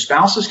so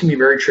spouses can be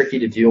very tricky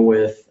to deal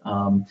with,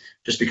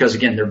 just because,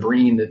 again, they're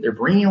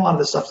bringing a lot of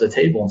this stuff to the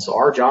table. And so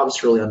our job is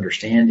to really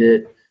understand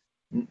it,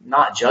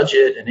 not judge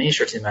it in any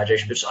stretch of the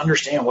imagination, but just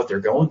understand what they're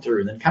going through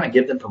and then kind of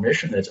give them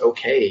permission that it's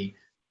okay.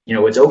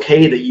 It's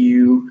okay that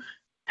you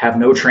have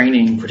no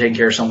training for taking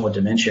care of someone with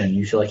dementia and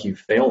you feel like you've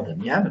failed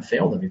them. You haven't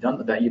failed them.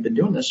 You've been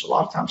doing this a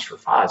lot of times for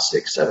 5,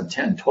 6, 7,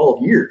 10,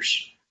 12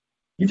 years.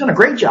 You've done a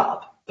great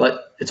job,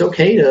 but it's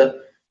okay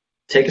to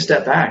take a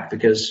step back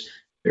because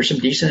there's some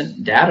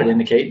decent data to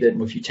indicate that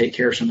if you take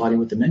care of somebody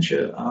with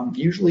dementia,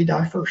 you usually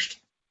die first.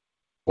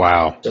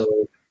 Wow.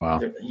 So,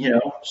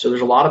 so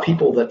there's a lot of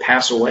people that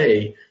pass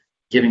away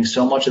giving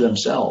so much of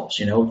themselves,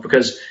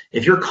 because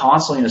if you're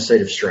constantly in a state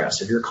of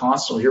stress, if your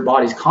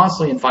body's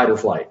constantly in fight or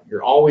flight,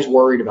 you're always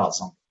worried about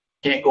something,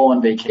 can't go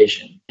on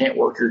vacation, can't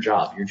work your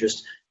job, you're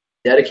just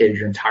dedicated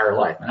your entire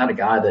life. I had a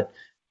guy that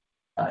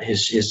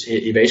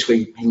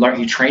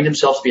he trained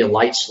himself to be a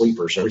light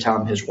sleeper. So every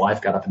time his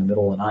wife got up in the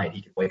middle of the night,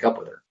 he could wake up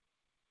with her.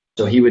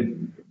 So he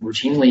would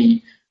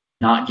routinely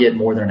not get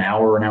more than an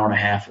hour and a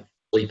half of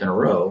sleep in a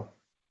row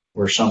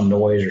where some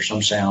noise or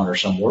some sound or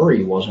some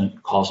worry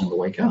wasn't causing him to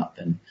wake up.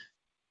 And,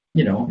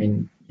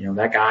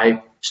 that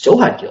guy still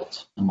had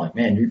guilt. I'm like,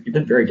 man, you've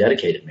been very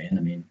dedicated, man.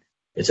 I mean,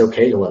 it's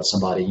okay to let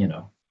somebody,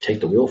 take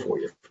the wheel for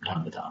you from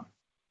time to time.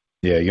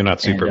 Yeah, you're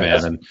not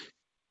Superman.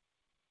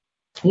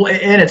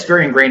 And it's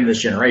very ingrained in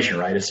this generation,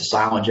 right? It's a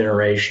silent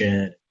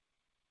generation,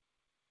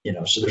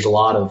 so there's a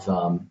lot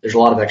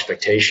of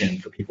expectation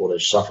for people to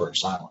suffer in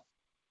silence.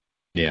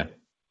 Yeah.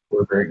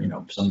 We're very,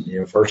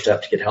 first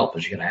step to get help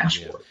is you're going to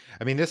ask for it.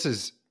 I mean, this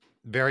is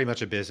very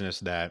much a business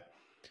that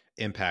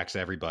impacts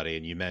everybody.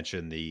 And you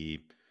mentioned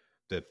the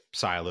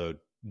siloed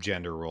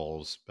gender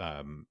roles,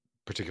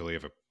 particularly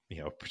of a,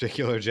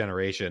 particular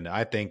generation.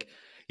 I think,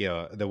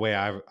 the way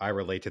I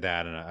relate to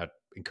that, and I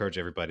encourage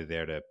everybody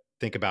there to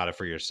think about it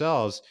for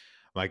yourselves.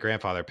 My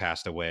grandfather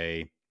passed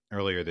away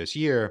earlier this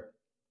year.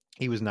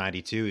 He was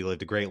 92. He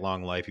lived a great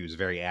long life. He was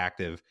very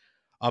active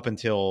up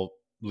until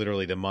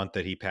literally the month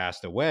that he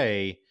passed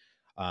away.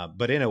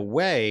 But in a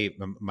way,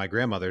 my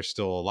grandmother's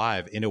still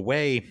alive. In a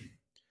way,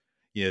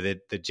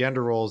 the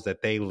gender roles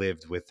that they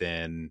lived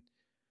within,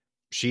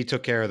 she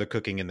took care of the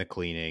cooking and the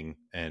cleaning,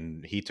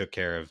 and he took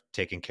care of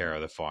taking care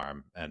of the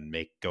farm and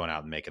going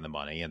out and making the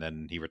money. And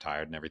then he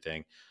retired and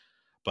everything.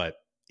 But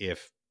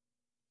if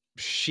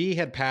she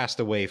had passed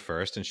away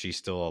first, and she's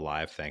still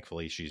alive,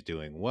 thankfully she's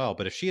doing well,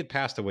 but if she had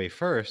passed away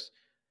first,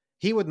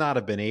 he would not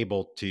have been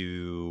able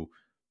to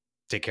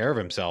take care of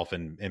himself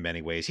in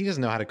many ways. He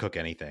doesn't know how to cook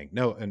anything.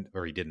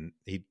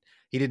 He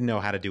didn't know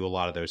how to do a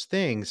lot of those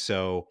things.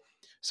 So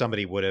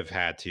somebody would have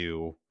had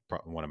to,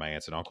 one of my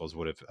aunts and uncles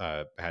would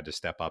have had to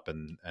step up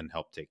and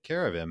help take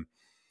care of him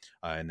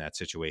in that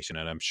situation.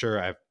 And I'm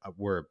sure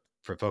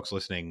for folks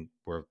listening,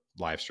 we're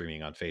live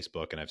streaming on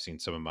Facebook, and I've seen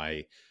some of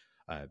my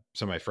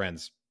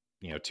friends,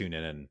 tune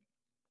in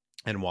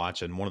and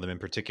watch. And one of them in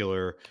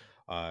particular,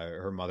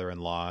 her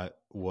mother-in-law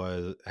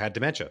had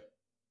dementia,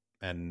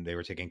 and they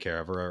were taking care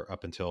of her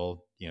up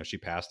until, she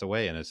passed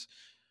away. And it's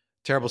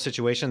a terrible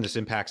situation. This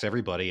impacts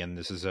everybody. And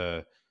this is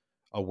a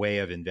way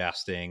of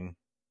investing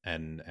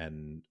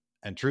and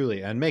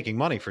truly, and making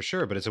money for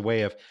sure, but it's a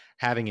way of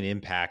having an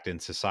impact in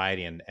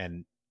society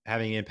and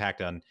having an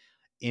impact on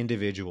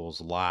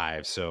individuals'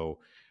 lives. So,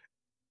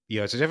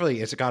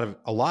 it's got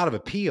a lot of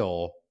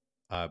appeal,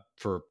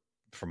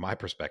 from my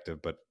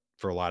perspective, but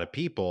for a lot of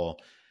people.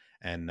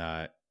 And,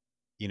 I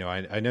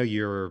know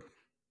you're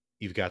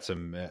you've got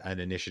an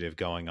initiative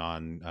going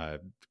on,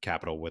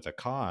 Capital with a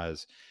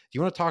Cause. Do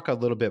you want to talk a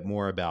little bit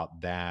more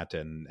about that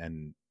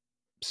and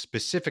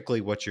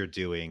specifically what you're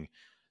doing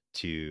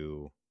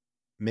to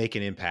make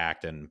an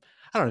impact and,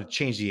 I don't know,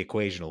 change the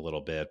equation a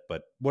little bit,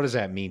 but what does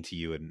that mean to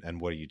you,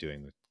 and what are you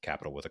doing with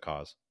Capital with a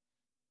Cause?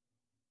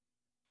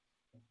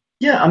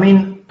 Yeah,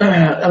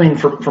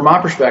 from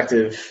my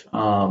perspective,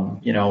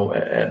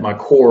 at my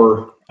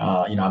core,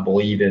 I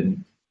believe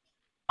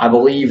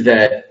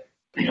that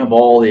of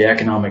all the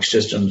economic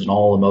systems and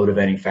all the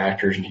motivating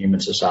factors in human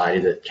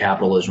society, that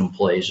capitalism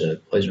plays an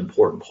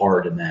important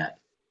part in that.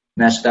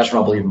 And that's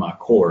what I believe in my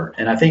core.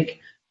 And I think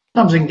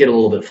sometimes it can get a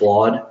little bit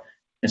flawed,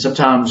 and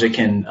sometimes it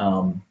can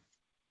go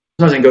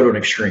to an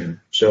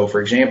extreme. So,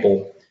 for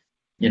example,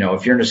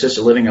 if you're an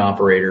assisted living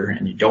operator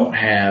and you don't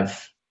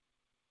have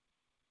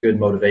good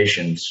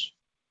motivations,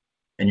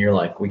 and you're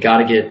like, we got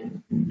to get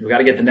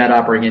the net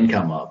operating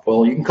income up.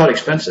 Well, you can cut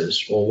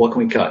expenses. Well, what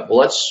can we cut? Well,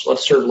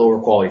 let's serve lower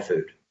quality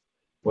food.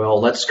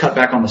 Well, let's cut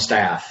back on the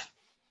staff.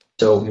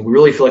 So we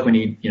really feel like we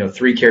need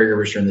 3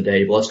 caregivers during the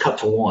day, but let's cut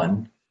to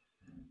 1,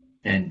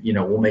 and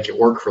we'll make it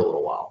work for a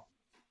little while.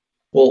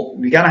 Well,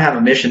 you got to have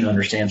a mission that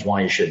understands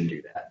why you shouldn't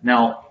do that.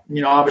 Now,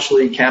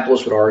 obviously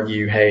capitalists would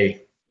argue,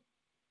 hey,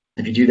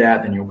 if you do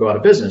that, then you'll go out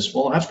of business.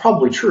 Well, that's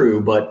probably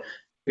true, but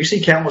we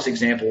see countless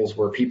examples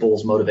where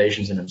people's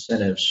motivations and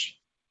incentives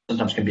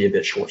sometimes can be a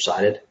bit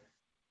short-sighted.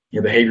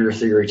 Behavior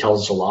theory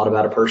tells us a lot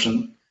about a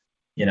person.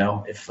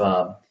 If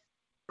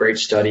great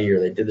study, or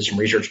they did some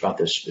research about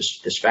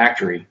this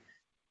factory,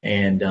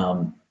 and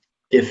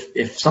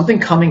if something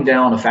coming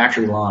down a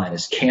factory line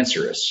is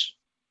cancerous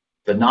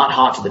but not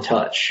hot to the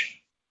touch,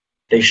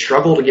 they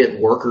struggle to get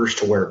workers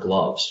to wear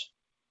gloves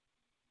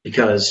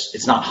because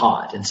it's not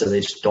hot, and so they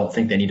just don't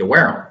think they need to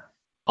wear them.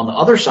 On the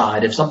other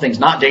side, if something's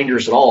not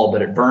dangerous at all,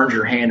 but it burns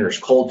your hand or is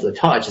cold to the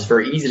touch, it's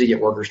very easy to get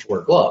workers to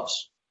wear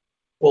gloves.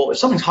 Well, if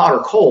something's hot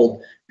or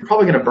cold, you're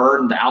probably going to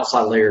burn the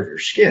outside layer of your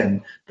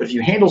skin. But if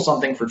you handle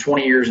something for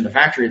 20 years in the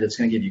factory that's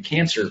going to give you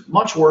cancer,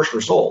 much worse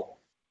result.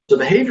 So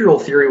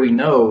behavioral theory, we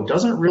know,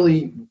 doesn't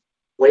really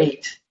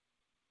weight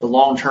the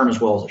long term as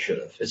well as it should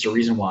have. It's the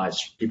reason why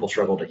people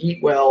struggle to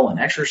eat well and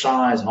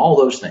exercise and all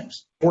those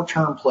things.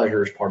 Short-term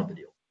pleasure is part of the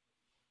deal.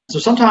 So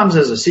sometimes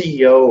as a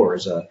CEO or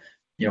as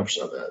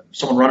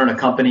someone running a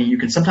company, you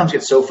can sometimes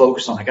get so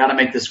focused on, I got to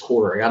make this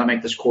quarter, I got to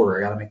make this quarter,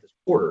 I got to make this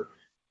quarter.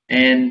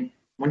 And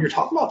when you're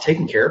talking about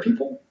taking care of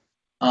people,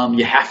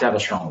 you have to have a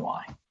strong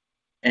why.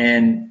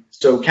 And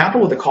so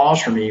Capital with a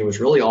Cause for me was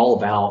really all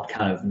about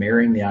kind of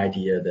marrying the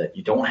idea that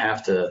you don't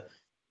have to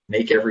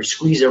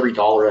squeeze every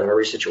dollar out of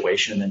every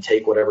situation and then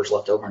take whatever's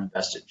left over and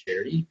invest it in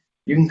charity.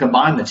 You can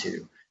combine the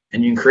two,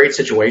 and you can create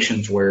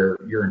situations where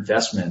your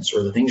investments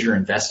or the things you're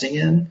investing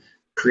in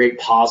create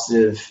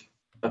positive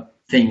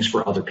things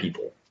for other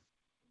people.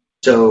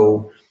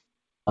 So,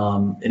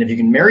 and if you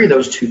can marry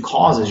those two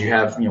causes, you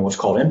have, what's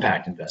called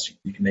impact investing.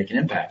 You can make an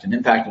impact. And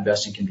impact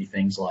investing can be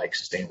things like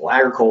sustainable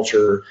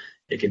agriculture.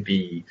 It could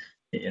be,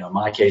 in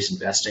my case,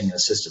 investing in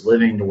assisted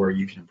living to where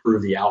you can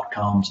improve the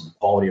outcomes and the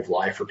quality of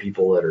life for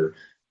people that are,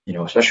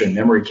 especially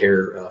memory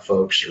care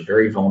folks are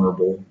very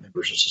vulnerable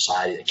members of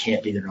society that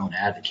can't be their own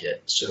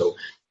advocate. So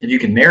if you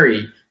can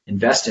marry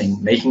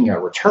investing, making a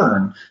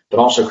return, but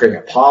also creating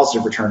a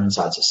positive return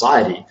inside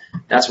society,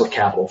 that's what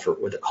Capital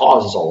with a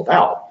Cause is all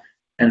about.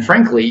 And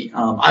frankly,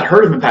 I'd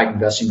heard of impact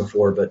investing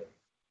before, but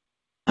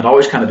I'd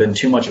always kind of been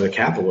too much of a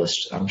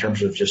capitalist in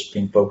terms of just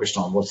being focused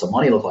on what's the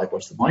money look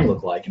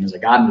like. And as I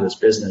got into this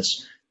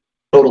business,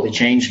 it totally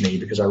changed me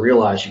because I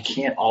realized you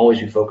can't always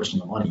be focused on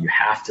the money. You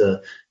have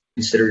to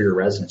consider your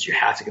residents. You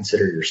have to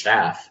consider your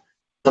staff,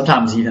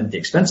 sometimes even at the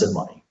expense of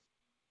money.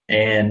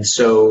 And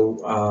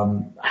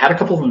so I had a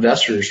couple of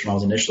investors when I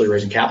was initially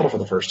raising capital for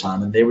the first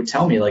time, and they would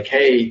tell me like,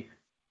 hey,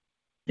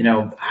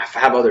 I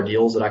have other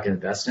deals that I can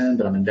invest in,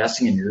 but I'm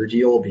investing in your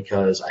deal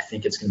because I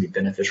think it's going to be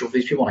beneficial for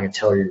these people, and I can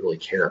tell you really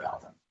care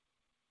about them.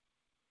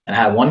 And I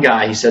had one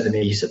guy, he said to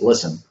me,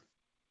 listen,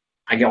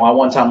 I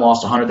one time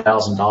lost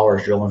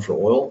 $100,000 drilling for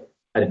oil.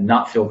 I did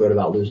not feel good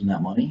about losing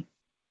that money.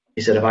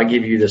 He said, if I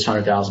give you this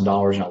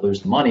 $100,000 and I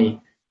lose the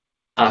money,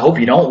 I hope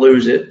you don't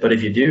lose it, but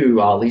if you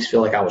do, I'll at least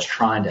feel like I was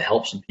trying to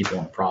help some people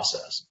in the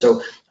process.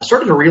 So I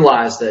started to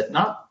realize that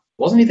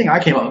wasn't anything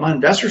I came up with. My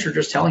investors are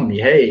just telling me,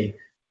 hey,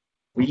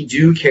 we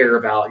do care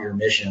about your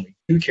mission. We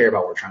do care about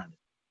what we're trying to do.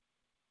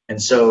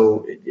 And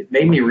so it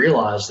made me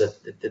realize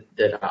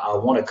that I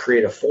want to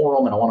create a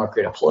forum and I want to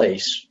create a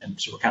place. And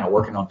so we're kind of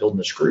working on building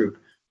this group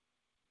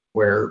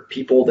where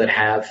people that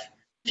have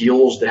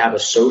deals that have a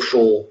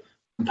social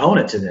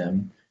component to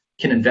them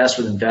can invest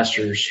with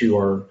investors who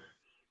are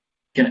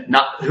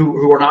not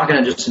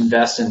going to just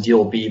invest in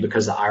deal B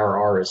because the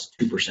IRR is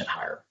 2%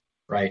 higher,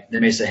 right? They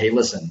may say, hey,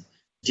 listen,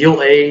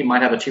 deal A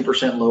might have a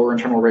 2% lower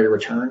internal rate of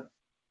return,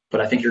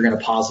 but I think you're going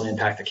to positively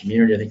impact the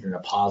community. I think you're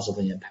going to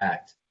positively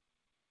impact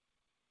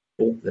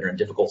people that are in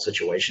difficult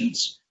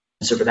situations.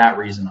 And so for that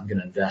reason, I'm going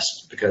to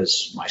invest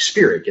because my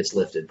spirit gets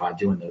lifted by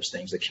doing those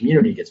things. The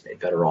community gets made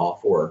better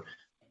off. Or,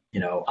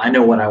 I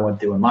know what I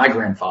went through when my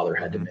grandfather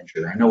had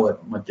dementia. I know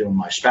what I went through when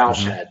my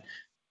spouse had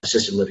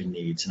assisted living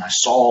needs, and I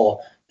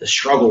saw the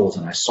struggles,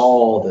 and I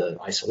saw the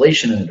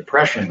isolation and the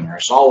depression, and I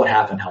saw what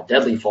happened, how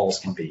deadly falls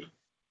can be.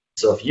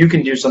 So if you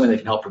can do something that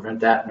can help prevent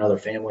that in another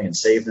family and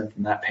save them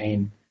from that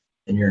pain,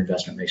 then your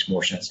investment makes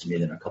more sense to me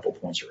than a couple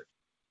points.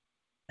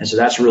 And so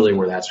that's really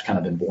where that's kind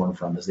of been born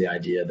from, is the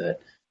idea that,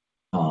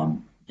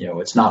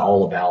 it's not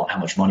all about how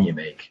much money you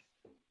make.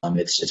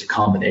 It's a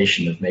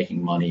combination of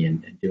making money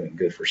and doing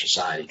good for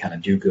society, kind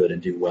of do good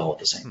and do well at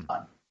the same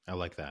time. I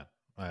like that.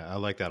 I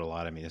like that a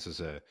lot. I mean, this is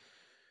an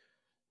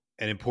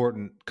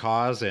important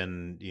cause,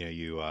 and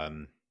you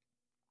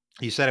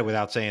said it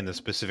without saying the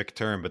specific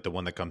term, but the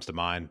one that comes to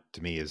mind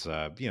to me is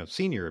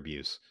senior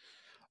abuse.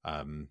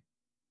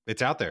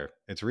 It's out there.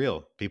 It's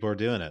real. People are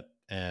doing it,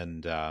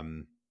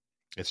 and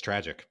it's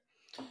tragic.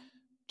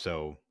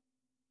 So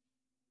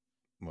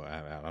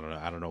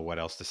I don't know what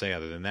else to say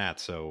other than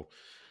that. So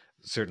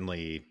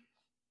certainly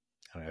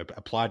I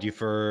applaud you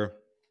for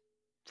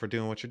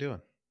doing what you're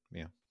doing.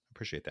 Yeah,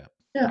 appreciate that.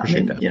 Yeah,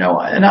 appreciate that.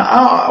 And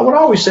what I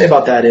always say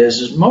about that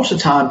is most of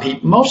the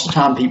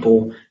time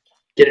people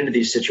get into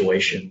these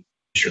situations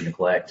or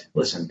neglect.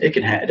 Listen,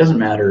 it doesn't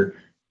matter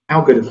how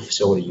good of a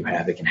facility you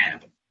have, it can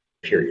happen.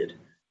 Period.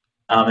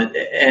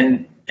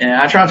 And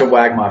I try not to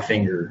wag my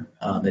finger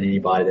at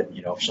anybody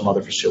that some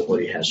other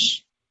facility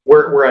has.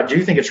 Where I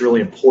do think it's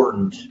really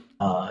important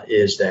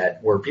is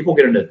that where people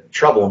get into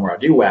trouble, and where I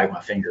do wag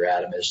my finger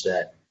at them, is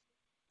that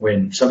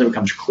when something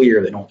becomes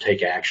clear, they don't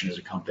take action as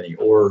a company.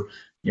 Or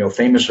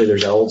famously,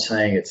 there's an old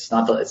saying: it's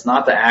not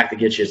the act that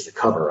gets you, it's the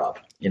cover up.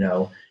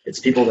 It's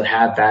people that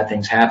have bad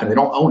things happen, they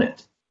don't own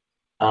it.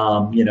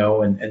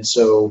 And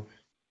so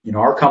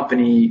our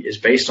company is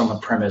based on the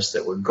premise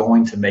that we're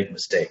going to make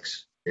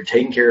mistakes. You're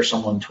taking care of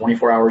someone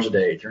 24 hours a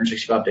day,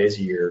 365 days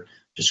a year.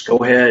 Just go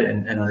ahead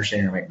and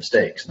understand you're going to make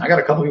mistakes. And I got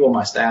a couple people on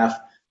my staff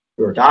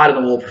who are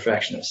dyed-in-the-wool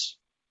perfectionists.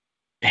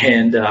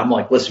 And I'm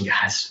like, listen,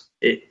 guys,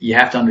 you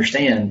have to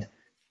understand,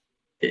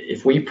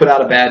 if we put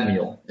out a bad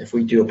meal, if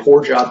we do a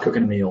poor job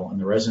cooking a meal and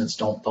the residents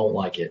don't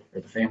like it, or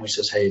the family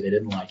says, hey, they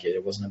didn't like it,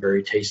 it wasn't a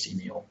very tasty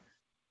meal,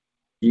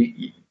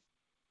 you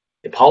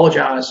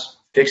apologize,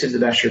 fix it to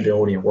the best of your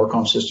ability, and work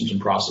on systems and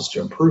process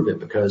to improve it,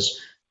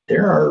 because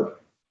there are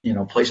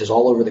places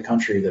all over the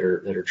country that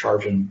are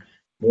charging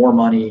more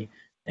money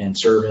and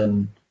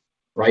serving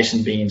rice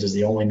and beans as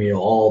the only meal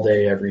all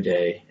day, every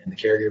day, and the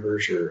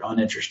caregivers are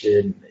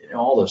uninterested,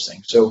 all those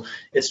things. So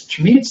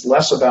to me, it's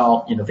less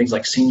about things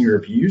like senior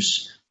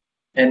abuse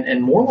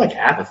and more like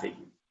apathy.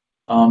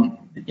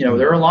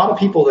 There are a lot of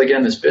people that get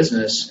in this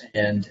business,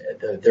 and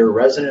their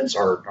residents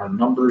are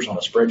numbers on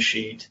a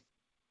spreadsheet,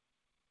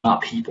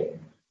 not people.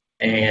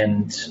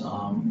 And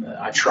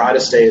I try to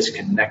stay as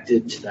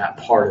connected to that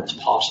part as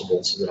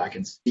possible, so that I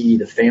can see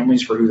the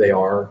families for who they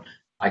are.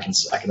 I can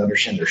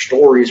understand their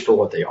stories for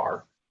what they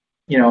are.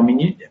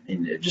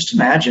 Just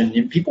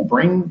imagine, people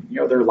bring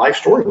their life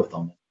story with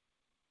them.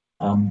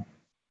 One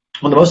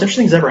of the most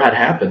interesting things I ever had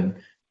happen,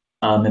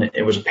 and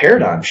it was a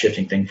paradigm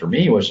shifting thing for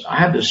me, was I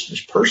had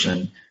this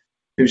person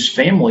whose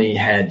family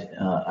had,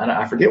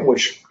 I forget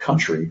which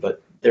country,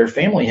 but their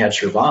family had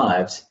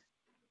survived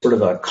sort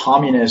of a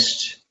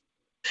communist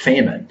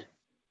famine.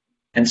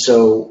 And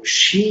so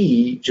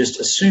she just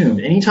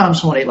assumed anytime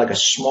someone ate like a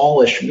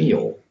smallish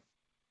meal,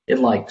 it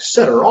like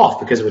set her off,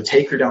 because it would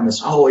take her down this,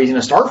 he's going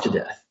to starve to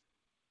death.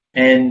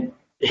 And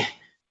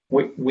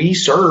we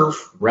serve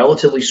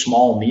relatively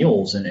small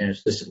meals in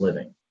assisted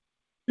living.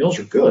 Meals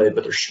are good,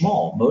 but they're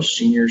small. Most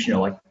seniors, you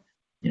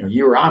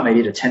or I may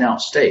eat a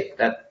 10-ounce steak.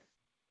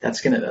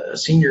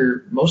 Most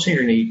seniors are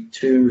going to eat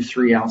 2,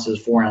 3 ounces,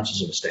 4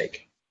 ounces of a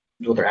steak.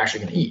 Is what they're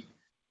actually going to eat.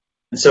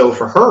 And so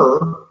for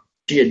her,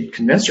 she had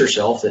convinced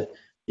herself that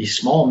these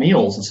small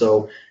meals, and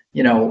so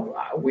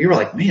we were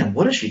like, man,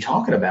 what is she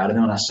talking about? And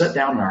then when I sat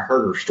down and I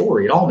heard her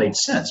story, it all made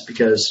sense,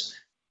 because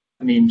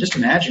just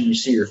imagine you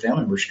see your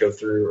family members go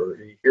through,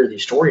 or you hear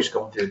these stories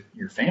going through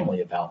your family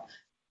about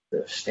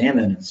the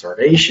famine and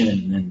starvation,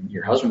 and then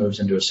your husband moves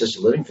into an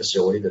assisted living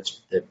facility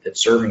that's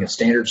serving a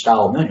standard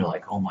style meal. You're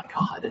like, oh my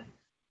God,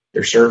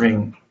 they're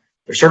serving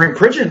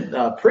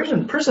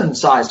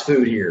prison-sized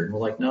food here. And we're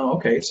like, no,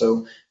 okay,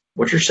 so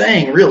what you're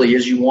saying really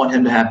is you want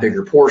him to have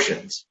bigger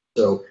portions.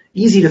 So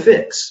easy to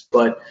fix,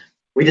 but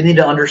we didn't need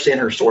to understand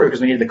her story,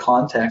 because we needed the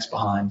context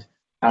behind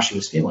how she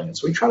was feeling. And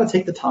so we try to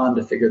take the time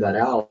to figure that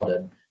out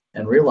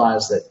and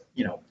realize that,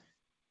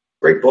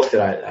 great book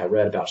that I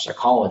read about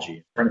psychology,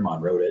 a friend of mine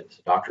wrote it,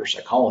 a doctor of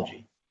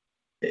psychology.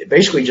 It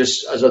basically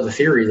just is of the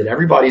theory that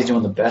everybody's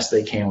doing the best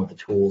they can with the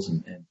tools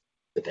and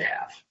that they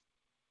have.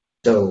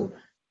 So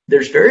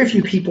there's very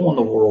few people in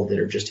the world that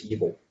are just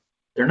evil.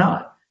 They're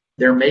not.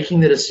 They're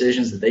making the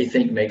decisions that they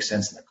think make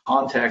sense in the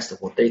context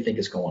of what they think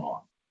is going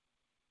on.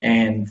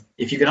 And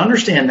if you can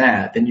understand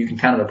that, then you can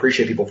kind of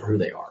appreciate people for who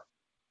they are.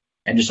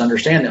 And just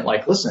understand that,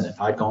 like, listen,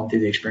 if I'd gone through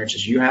the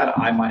experiences you had,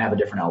 I might have a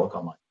different outlook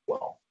on life as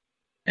well.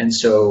 And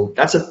so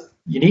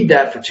you need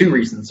that for 2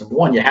 reasons. And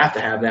one, you have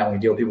to have that when you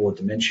deal with people with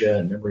dementia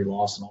and memory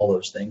loss and all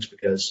those things,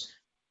 because,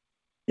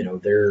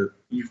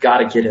 you've got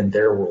to get in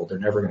their world. They're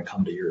never going to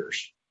come to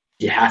yours.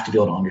 You have to be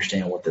able to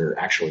understand what they're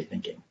actually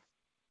thinking.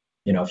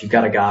 If you've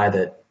got a guy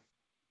that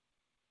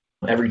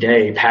every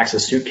day packs a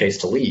suitcase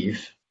to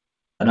leave.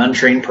 An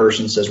untrained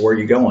person says, where are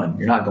you going?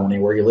 You're not going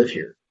anywhere. You live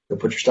here. Go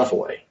put your stuff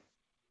away.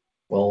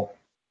 Well,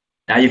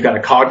 now you've got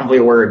a cognitively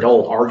aware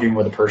adult arguing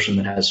with a person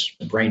that has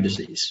a brain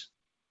disease.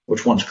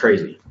 Which one's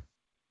crazy?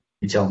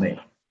 You tell me.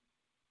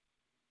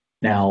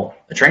 Now,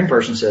 a trained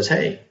person says,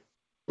 hey,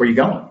 where are you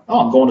going? Oh,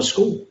 I'm going to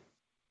school.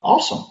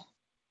 Awesome.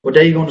 What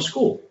day are you going to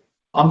school?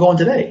 I'm going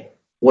today.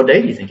 What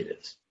day do you think it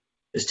is?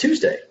 It's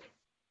Tuesday.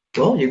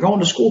 Well, you're going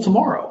to school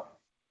tomorrow.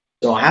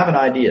 So I have an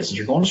idea. Since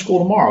you're going to school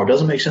tomorrow, it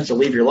doesn't make sense to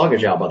leave your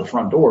luggage out by the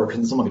front door because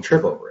then someone could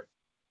trip over it.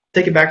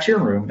 Take it back to your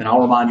room, and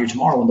I'll remind you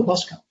tomorrow when the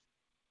bus comes.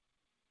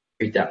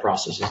 Repeat that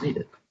process as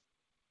needed.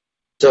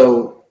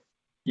 So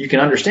you can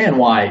understand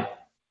why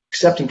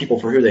accepting people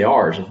for who they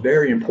are is a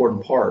very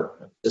important part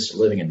of assisted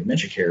living and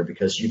dementia care,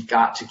 because you've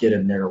got to get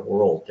in their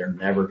world. They're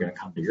never going to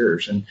come to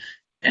yours.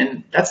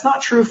 And that's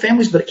not true of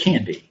families, but it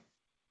can be.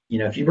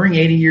 If you bring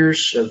 80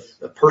 years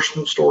of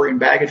personal story and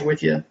baggage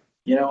with you,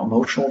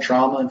 emotional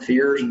trauma and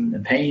fears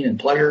and pain and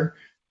pleasure,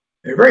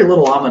 there's very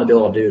little I'm going to be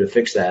able to do to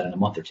fix that in a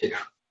month or two.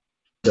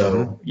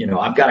 So,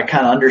 I've got to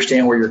kind of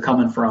understand where you're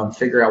coming from,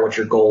 figure out what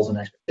your goals and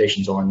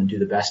expectations are, and then do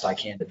the best I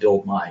can to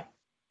build my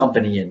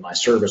company and my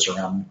service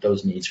around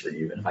those needs for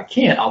you. And if I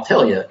can't, I'll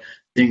tell you, then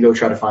you can go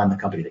try to find the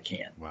company that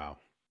can. Wow.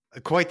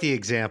 Quite the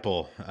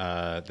example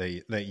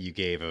that you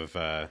gave of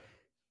the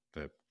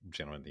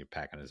gentleman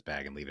packing his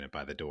bag and leaving it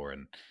by the door,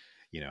 and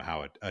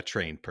how a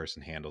trained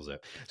person handles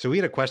it. So we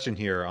had a question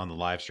here on the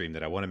live stream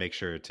that I want to make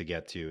sure to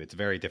get to. It's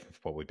very different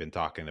from what we've been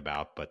talking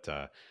about, but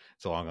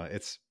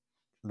it's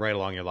right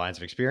along your lines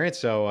of experience.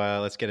 So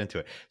let's get into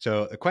it.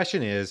 So the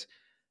question is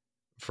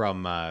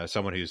from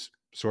someone who's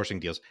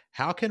sourcing deals.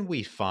 How can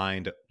we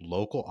find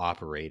local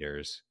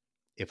operators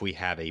if we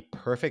have a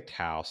perfect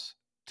house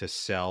to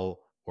sell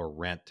or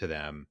rent to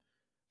them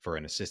for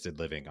an assisted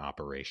living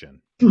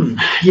operation?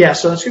 Yeah,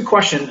 so that's a good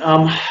question.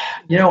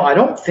 I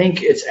don't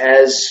think it's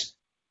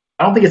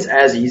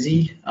as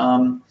easy.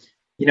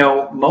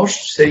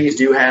 Most cities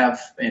do have,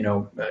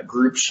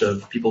 groups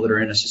of people that are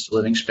in assisted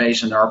living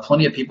space, and there are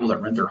plenty of people that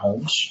rent their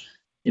homes.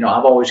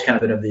 I've always kind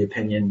of been of the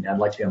opinion I'd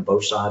like to be on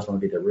both sides. I want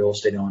to be the real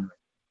estate owner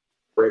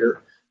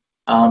operator.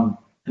 And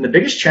the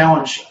biggest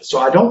challenge, so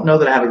I don't know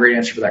that I have a great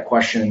answer for that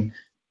question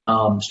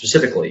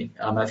specifically.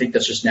 I think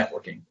that's just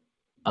networking.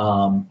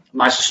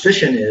 My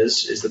suspicion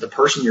is that the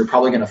person you're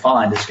probably going to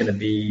find is going to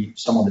be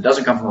someone that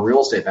doesn't come from a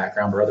real estate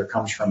background, but rather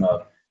comes from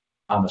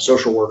I'm a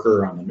social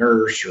worker, I'm a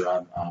nurse, or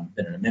I've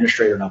been an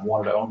administrator, and I've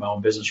wanted to own my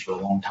own business for a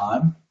long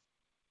time.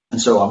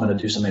 And so I'm going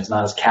to do something that's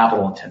not as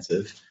capital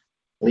intensive.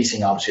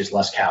 Leasing obviously is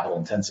less capital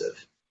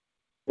intensive.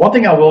 One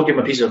thing I will give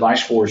them a piece of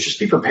advice for is just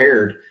be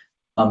prepared.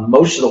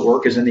 Most of the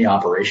work is in the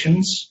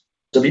operations.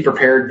 So be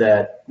prepared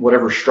that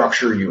whatever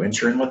structure you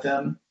enter in with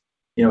them,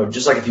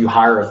 just like if you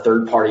hire a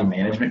third-party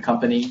management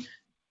company,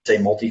 say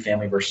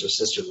multifamily versus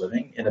assisted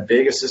living, in a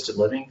big assisted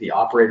living, the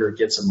operator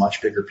gets a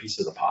much bigger piece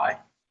of the pie.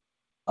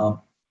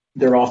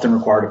 They're often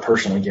required to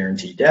personally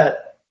guarantee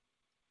debt.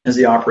 As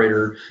the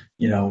operator,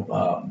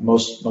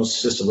 most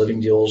assisted living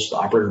deals, the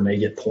operator may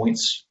get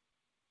points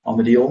on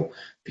the deal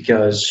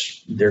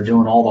because they're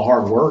doing all the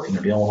hard work and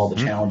they're dealing with all the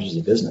challenges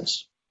of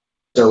business.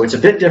 So it's a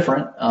bit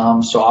different.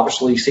 So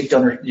obviously seek to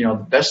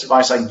the best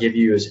advice I can give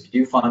you is if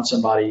you do find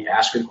somebody,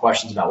 ask good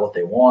questions about what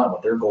they want,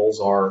 what their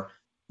goals are,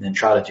 and then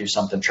try to do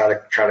something, try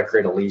to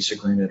create a lease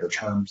agreement or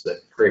terms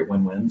that create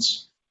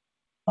win-wins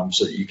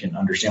so that you can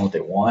understand what they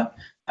want.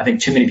 I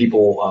think too many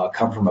people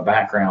come from a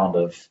background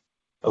of,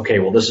 okay,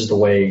 well, this is the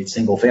way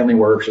single family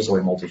works, this is the way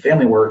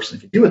multifamily works. And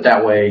if you do it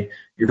that way,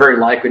 you're very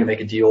likely to make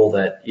a deal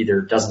that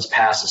either doesn't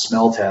pass a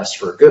smell test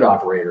for a good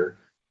operator,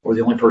 or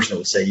the only person that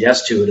would say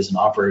yes to it is an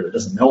operator that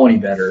doesn't know any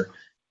better,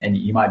 and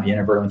you might be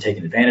inadvertently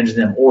taking advantage of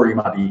them, or you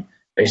might be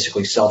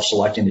basically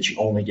self-selecting that you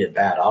only get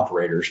bad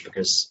operators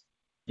because,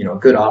 a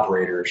good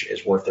operator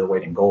is worth their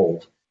weight in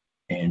gold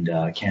and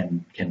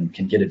can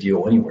get a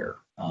deal anywhere.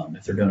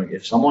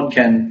 If someone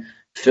can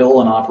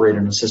fill and operate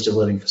an assisted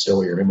living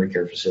facility or memory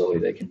care facility,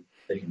 they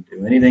can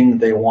do anything that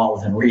they want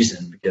within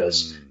reason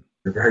because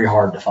they're very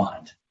hard to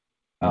find.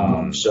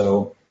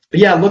 But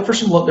yeah, look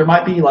for there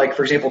might be, like,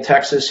 for example,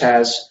 Texas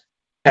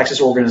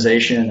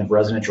Organization of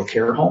Residential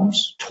Care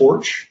Homes,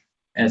 TORCH,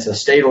 and it's a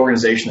state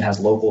organization that has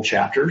local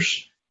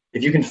chapters.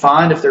 If you can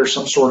find if there's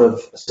some sort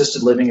of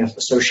assisted living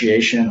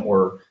association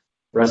or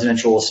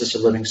residential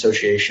assisted living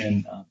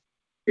association,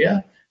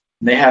 and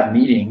they have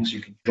meetings you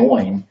can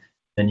join,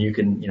 then you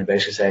can,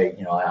 basically say,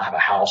 I have a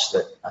house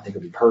that I think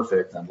would be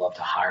perfect, and I'd love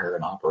to hire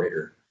an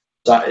operator.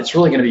 So it's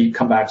really going to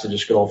come back to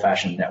just good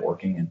old-fashioned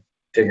networking and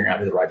figuring out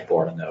who the right people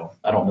are to know.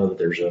 I don't know that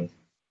there's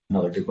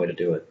another good way to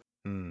do it.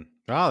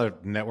 Well,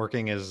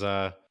 networking is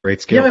a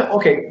great skill. Yeah,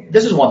 okay,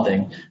 this is one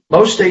thing.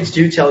 Most states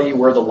do tell you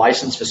where the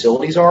licensed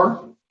facilities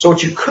are. So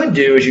what you could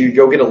do is you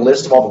go get a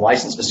list of all the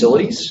licensed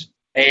facilities,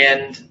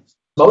 and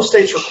most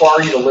states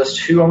require you to list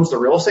who owns the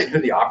real estate and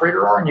who the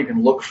operator are, and you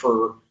can look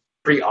for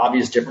pretty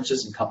obvious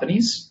differences in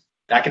companies.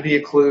 That could be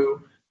a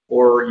clue,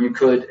 or you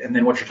could, and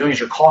then what you're doing is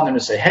you're calling them to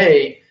say,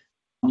 hey,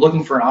 I'm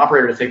looking for an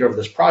operator to take over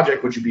this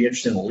project. Would you be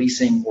interested in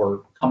leasing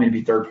or coming to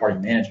be third-party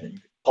management? You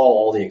could call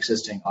all the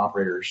existing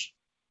operators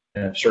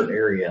in a certain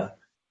area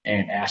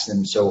and ask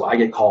them. So I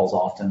get calls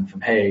often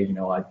from, hey,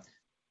 I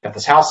got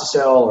this house to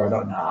sell, or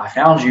I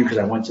found you because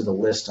I went to the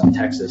list on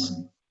Texas,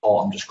 and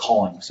I'm just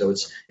calling. So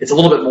it's a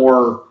little bit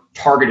more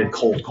targeted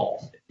cold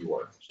call, if you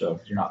were. So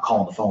you're not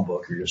calling the phone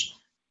book, you're just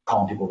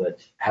calling people that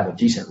have a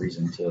decent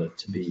reason to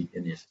be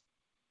in this.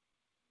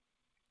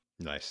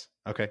 Nice.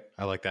 Okay.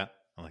 I like that.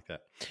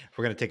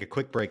 We're going to take a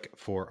quick break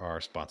for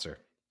our sponsor.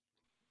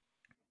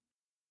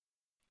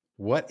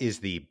 What is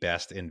the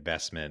best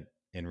investment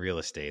in real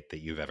estate that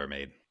you've ever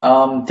made?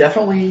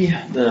 Definitely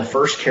the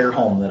first care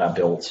home that I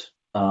built.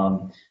 It's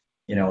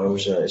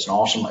an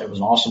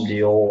awesome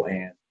deal,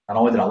 and not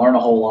only did I learn a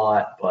whole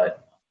lot,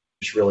 but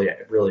just really,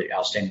 really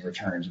outstanding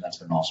returns, and that's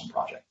been an awesome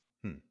project.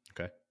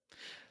 Okay.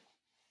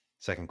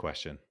 Second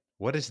question: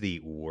 what is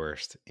the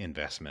worst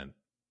investment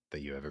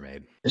that you ever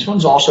made? This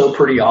one's also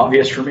pretty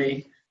obvious for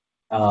me.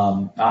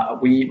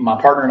 My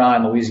partner and I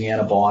in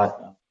Louisiana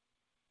bought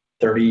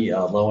 30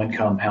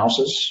 low-income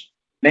houses.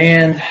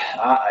 Man,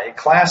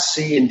 Class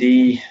C and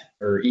D,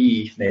 or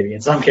E maybe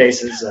in some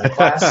cases,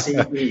 Class C,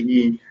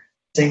 E,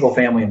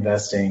 single-family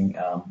investing,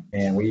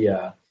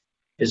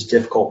 is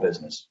difficult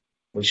business.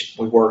 We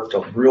worked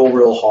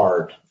real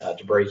hard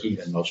to break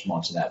even most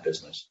months in that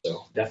business.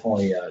 So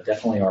definitely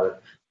our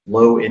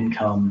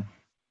low-income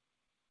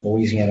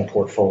Louisiana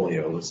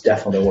portfolio was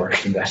definitely the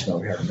worst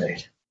investment we ever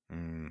made.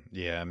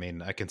 Yeah, I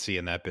mean, I can see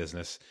in that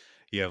business,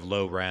 you have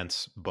low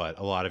rents, but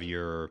a lot of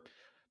your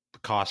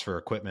costs for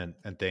equipment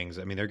and things,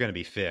 I mean, they're going to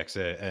be fixed.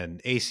 An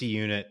AC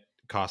unit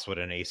costs what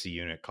an AC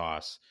unit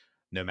costs,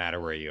 no matter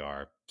where you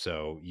are.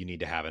 So you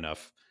need to have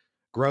enough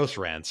gross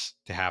rents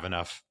to have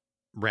enough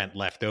rent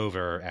left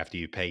over after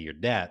you pay your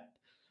debt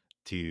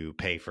to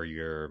pay for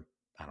your,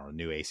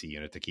 new AC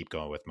unit, to keep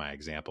going with my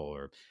example,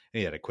 or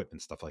any of that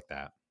equipment, stuff like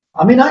that.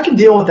 I mean, I can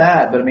deal with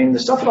that, but I mean, the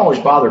stuff that always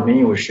bothered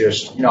me was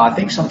just, I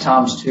think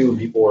sometimes too,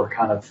 people are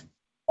kind of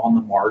on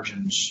the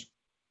margins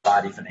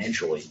society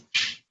financially.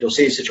 You'll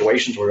see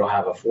situations where you'll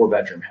have a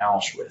 4-bedroom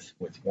house with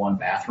one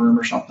bathroom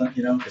or something,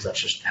 because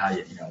that's just how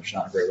it's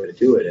not a great way to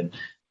do it.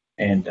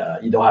 And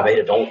you'll have 8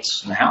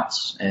 adults in the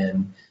house,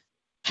 and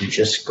you're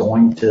just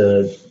going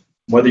to,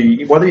 whether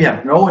you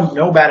have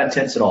no bad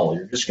intents at all,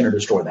 you're just going to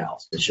destroy the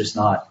house. It's just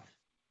not,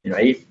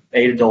 8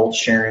 adults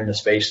sharing the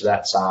space of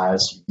that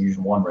size,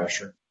 using one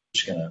restroom,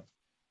 just going to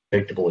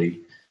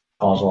predictably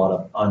cause a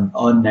lot of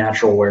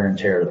unnatural wear and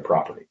tear to the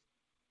property.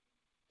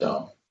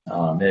 So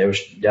it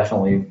was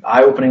definitely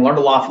eye-opening. Learned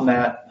a lot from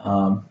that.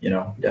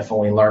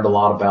 Definitely learned a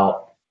lot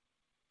about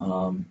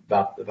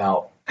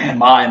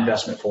my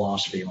investment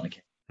philosophy when it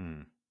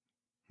came.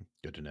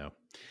 Good to know.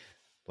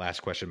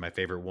 Last question, my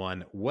favorite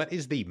one. What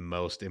is the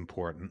most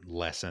important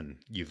lesson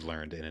you've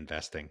learned in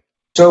investing?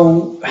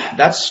 So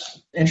that's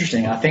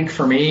interesting. I think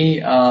for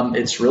me,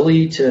 it's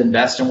really to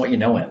invest in what you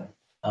know in.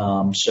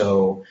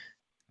 So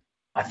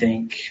I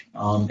think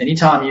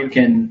anytime you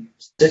can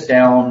sit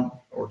down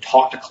or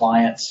talk to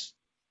clients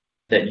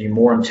that you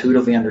more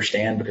intuitively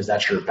understand, because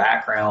that's your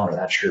background, or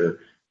that's your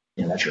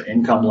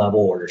income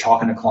level, or you're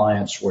talking to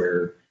clients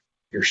where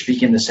you're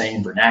speaking the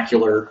same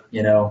vernacular,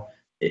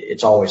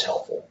 it's always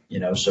helpful.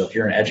 So if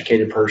you're an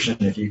educated person,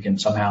 if you can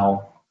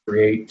somehow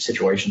create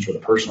situations where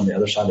the person on the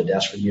other side of the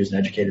desk with you is an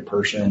educated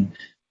person,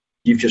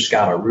 you've just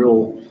got a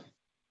real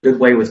good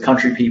way with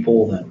country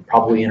people, then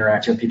probably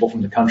interacting with people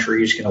from the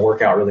country is going to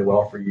work out really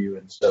well for you.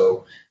 And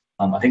so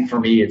I think for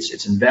me,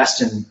 it's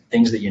invest in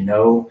things that you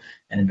know,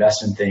 and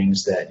invest in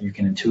things that you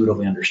can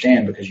intuitively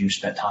understand because you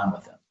spent time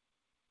with them.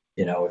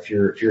 If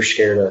you're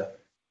scared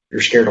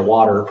of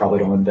water, probably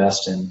don't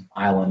invest in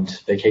island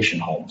vacation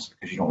homes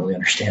because you don't really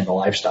understand the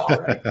lifestyle,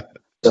 right?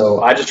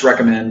 So I just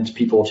recommend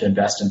people to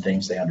invest in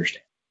things they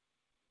understand.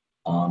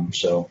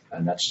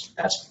 And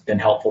that's been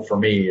helpful for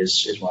me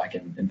is when I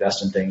can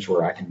invest in things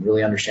where I can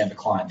really understand the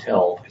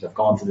clientele because I've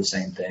gone through the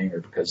same thing, or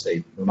because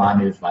they remind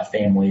me of my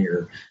family,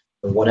 or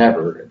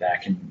whatever.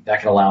 That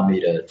can allow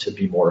me to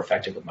be more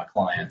effective with my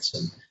clients,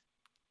 and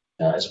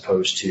as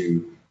opposed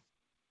to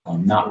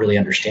not really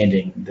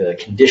understanding the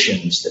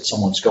conditions that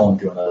someone's going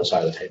through on the other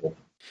side of the table.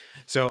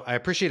 So I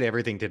appreciate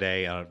everything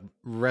today on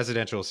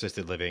residential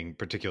assisted living,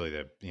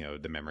 particularly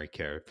the memory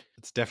care.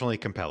 It's definitely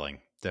compelling.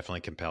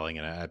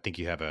 And I think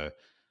you have a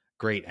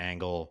great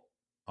angle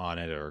on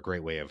it, or a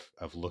great way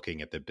of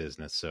looking at the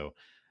business. So,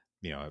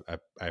 I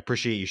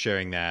appreciate you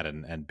sharing that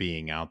and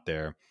being out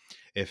there.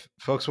 If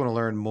folks want to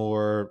learn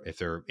more, if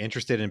they're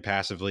interested in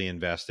passively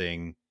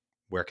investing,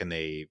 where can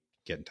they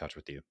get in touch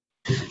with you?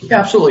 Yeah,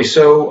 absolutely.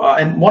 So,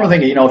 and one other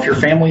thing,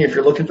 if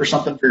you're looking for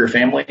something for your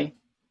family,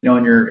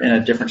 and you're in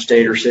a different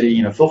state or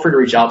city, feel free to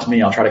reach out to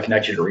me. I'll try to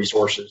connect you to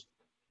resources,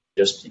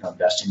 just,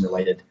 investing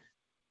related.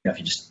 If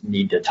you just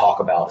need to talk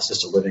about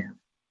assisted living,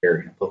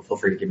 feel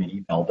free to give me an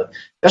email. But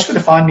best way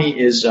to find me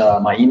is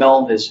my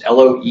email is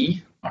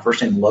LOE, my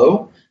first name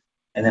Lowe,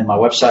 and then my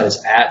website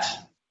is at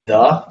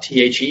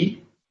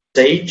Sage,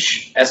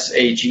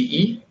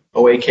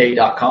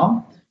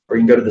 SAGEOAK.com, or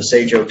you can go to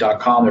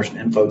thesageoak.com. There's an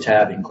info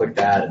tab. You can click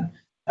that, and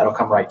that'll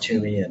come right to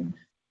me. And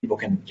people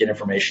can get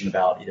information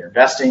about either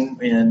investing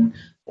in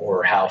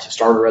or how to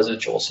start a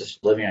residential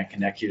assisted living. I can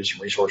connect you to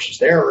some resources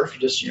there. Or if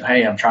you just,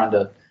 hey, I'm trying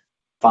to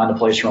find a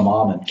place for my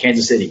mom in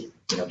Kansas City,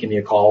 give me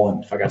a call.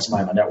 And if I got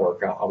somebody in my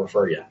network, I'll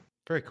refer you.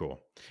 Very cool.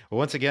 Well,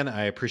 once again,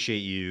 I appreciate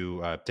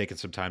you taking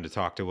some time to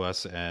talk to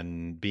us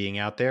and being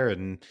out there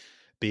and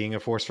being a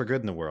force for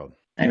good in the world.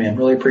 Hey, man,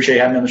 really appreciate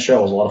having me on the show.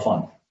 It was a lot of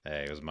fun.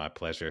 Hey, it was my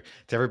pleasure.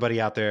 To everybody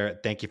out there,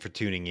 thank you for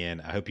tuning in.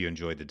 I hope you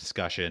enjoyed the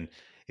discussion.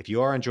 If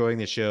you are enjoying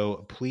the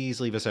show, please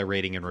leave us a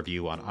rating and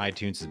review on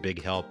iTunes. It's a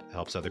big help,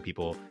 helps other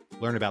people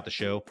learn about the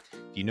show.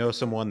 If you know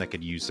someone that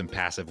could use some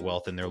passive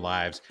wealth in their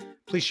lives,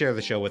 please share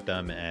the show with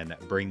them and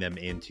bring them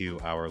into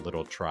our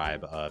little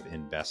tribe of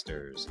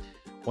investors.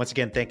 Once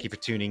again, thank you for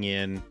tuning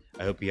in.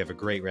 I hope you have a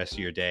great rest of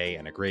your day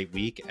and a great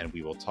week, and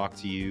we will talk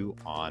to you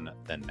on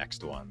the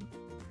next one.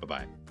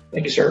 Bye-bye.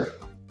 Thank you, sir.